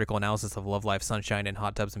Moment, A Critical Analysis of Love, Life, Sunshine, and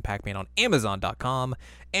Hot Tubs and Pac-Man on Amazon.com.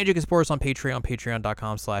 And you can support us on Patreon,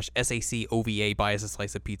 patreon.com/SACOVA. Buy us a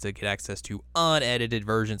slice of pizza, get access to unedited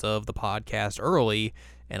versions of the podcast early,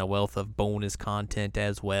 and a wealth of bonus content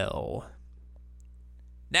as well.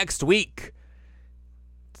 Next week,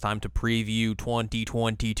 it's time to preview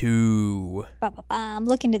 2022. I'm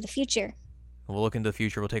looking to the future. We'll look into the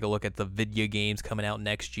future. We'll take a look at the video games coming out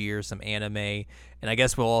next year, some anime, and I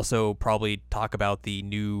guess we'll also probably talk about the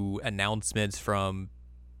new announcements from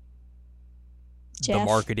Jeff.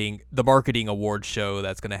 the marketing awards show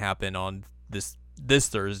that's going to happen on this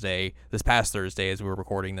past Thursday, as we were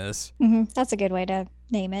recording this. Mm-hmm. That's a good way to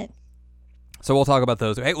name it. So we'll talk about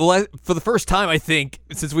those. Hey, well, for the first time, I think,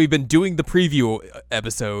 since we've been doing the preview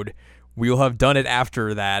episode, we will have done it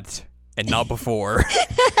after that and not before.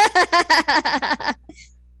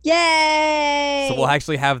 Yay! So we'll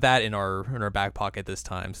actually have that in our back pocket this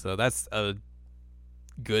time. So that's a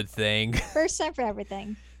good thing. First time for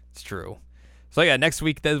everything. It's true. So yeah, next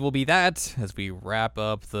week that will be that as we wrap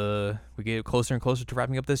up we get closer and closer to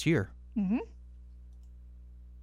wrapping up this year. Mm-hmm.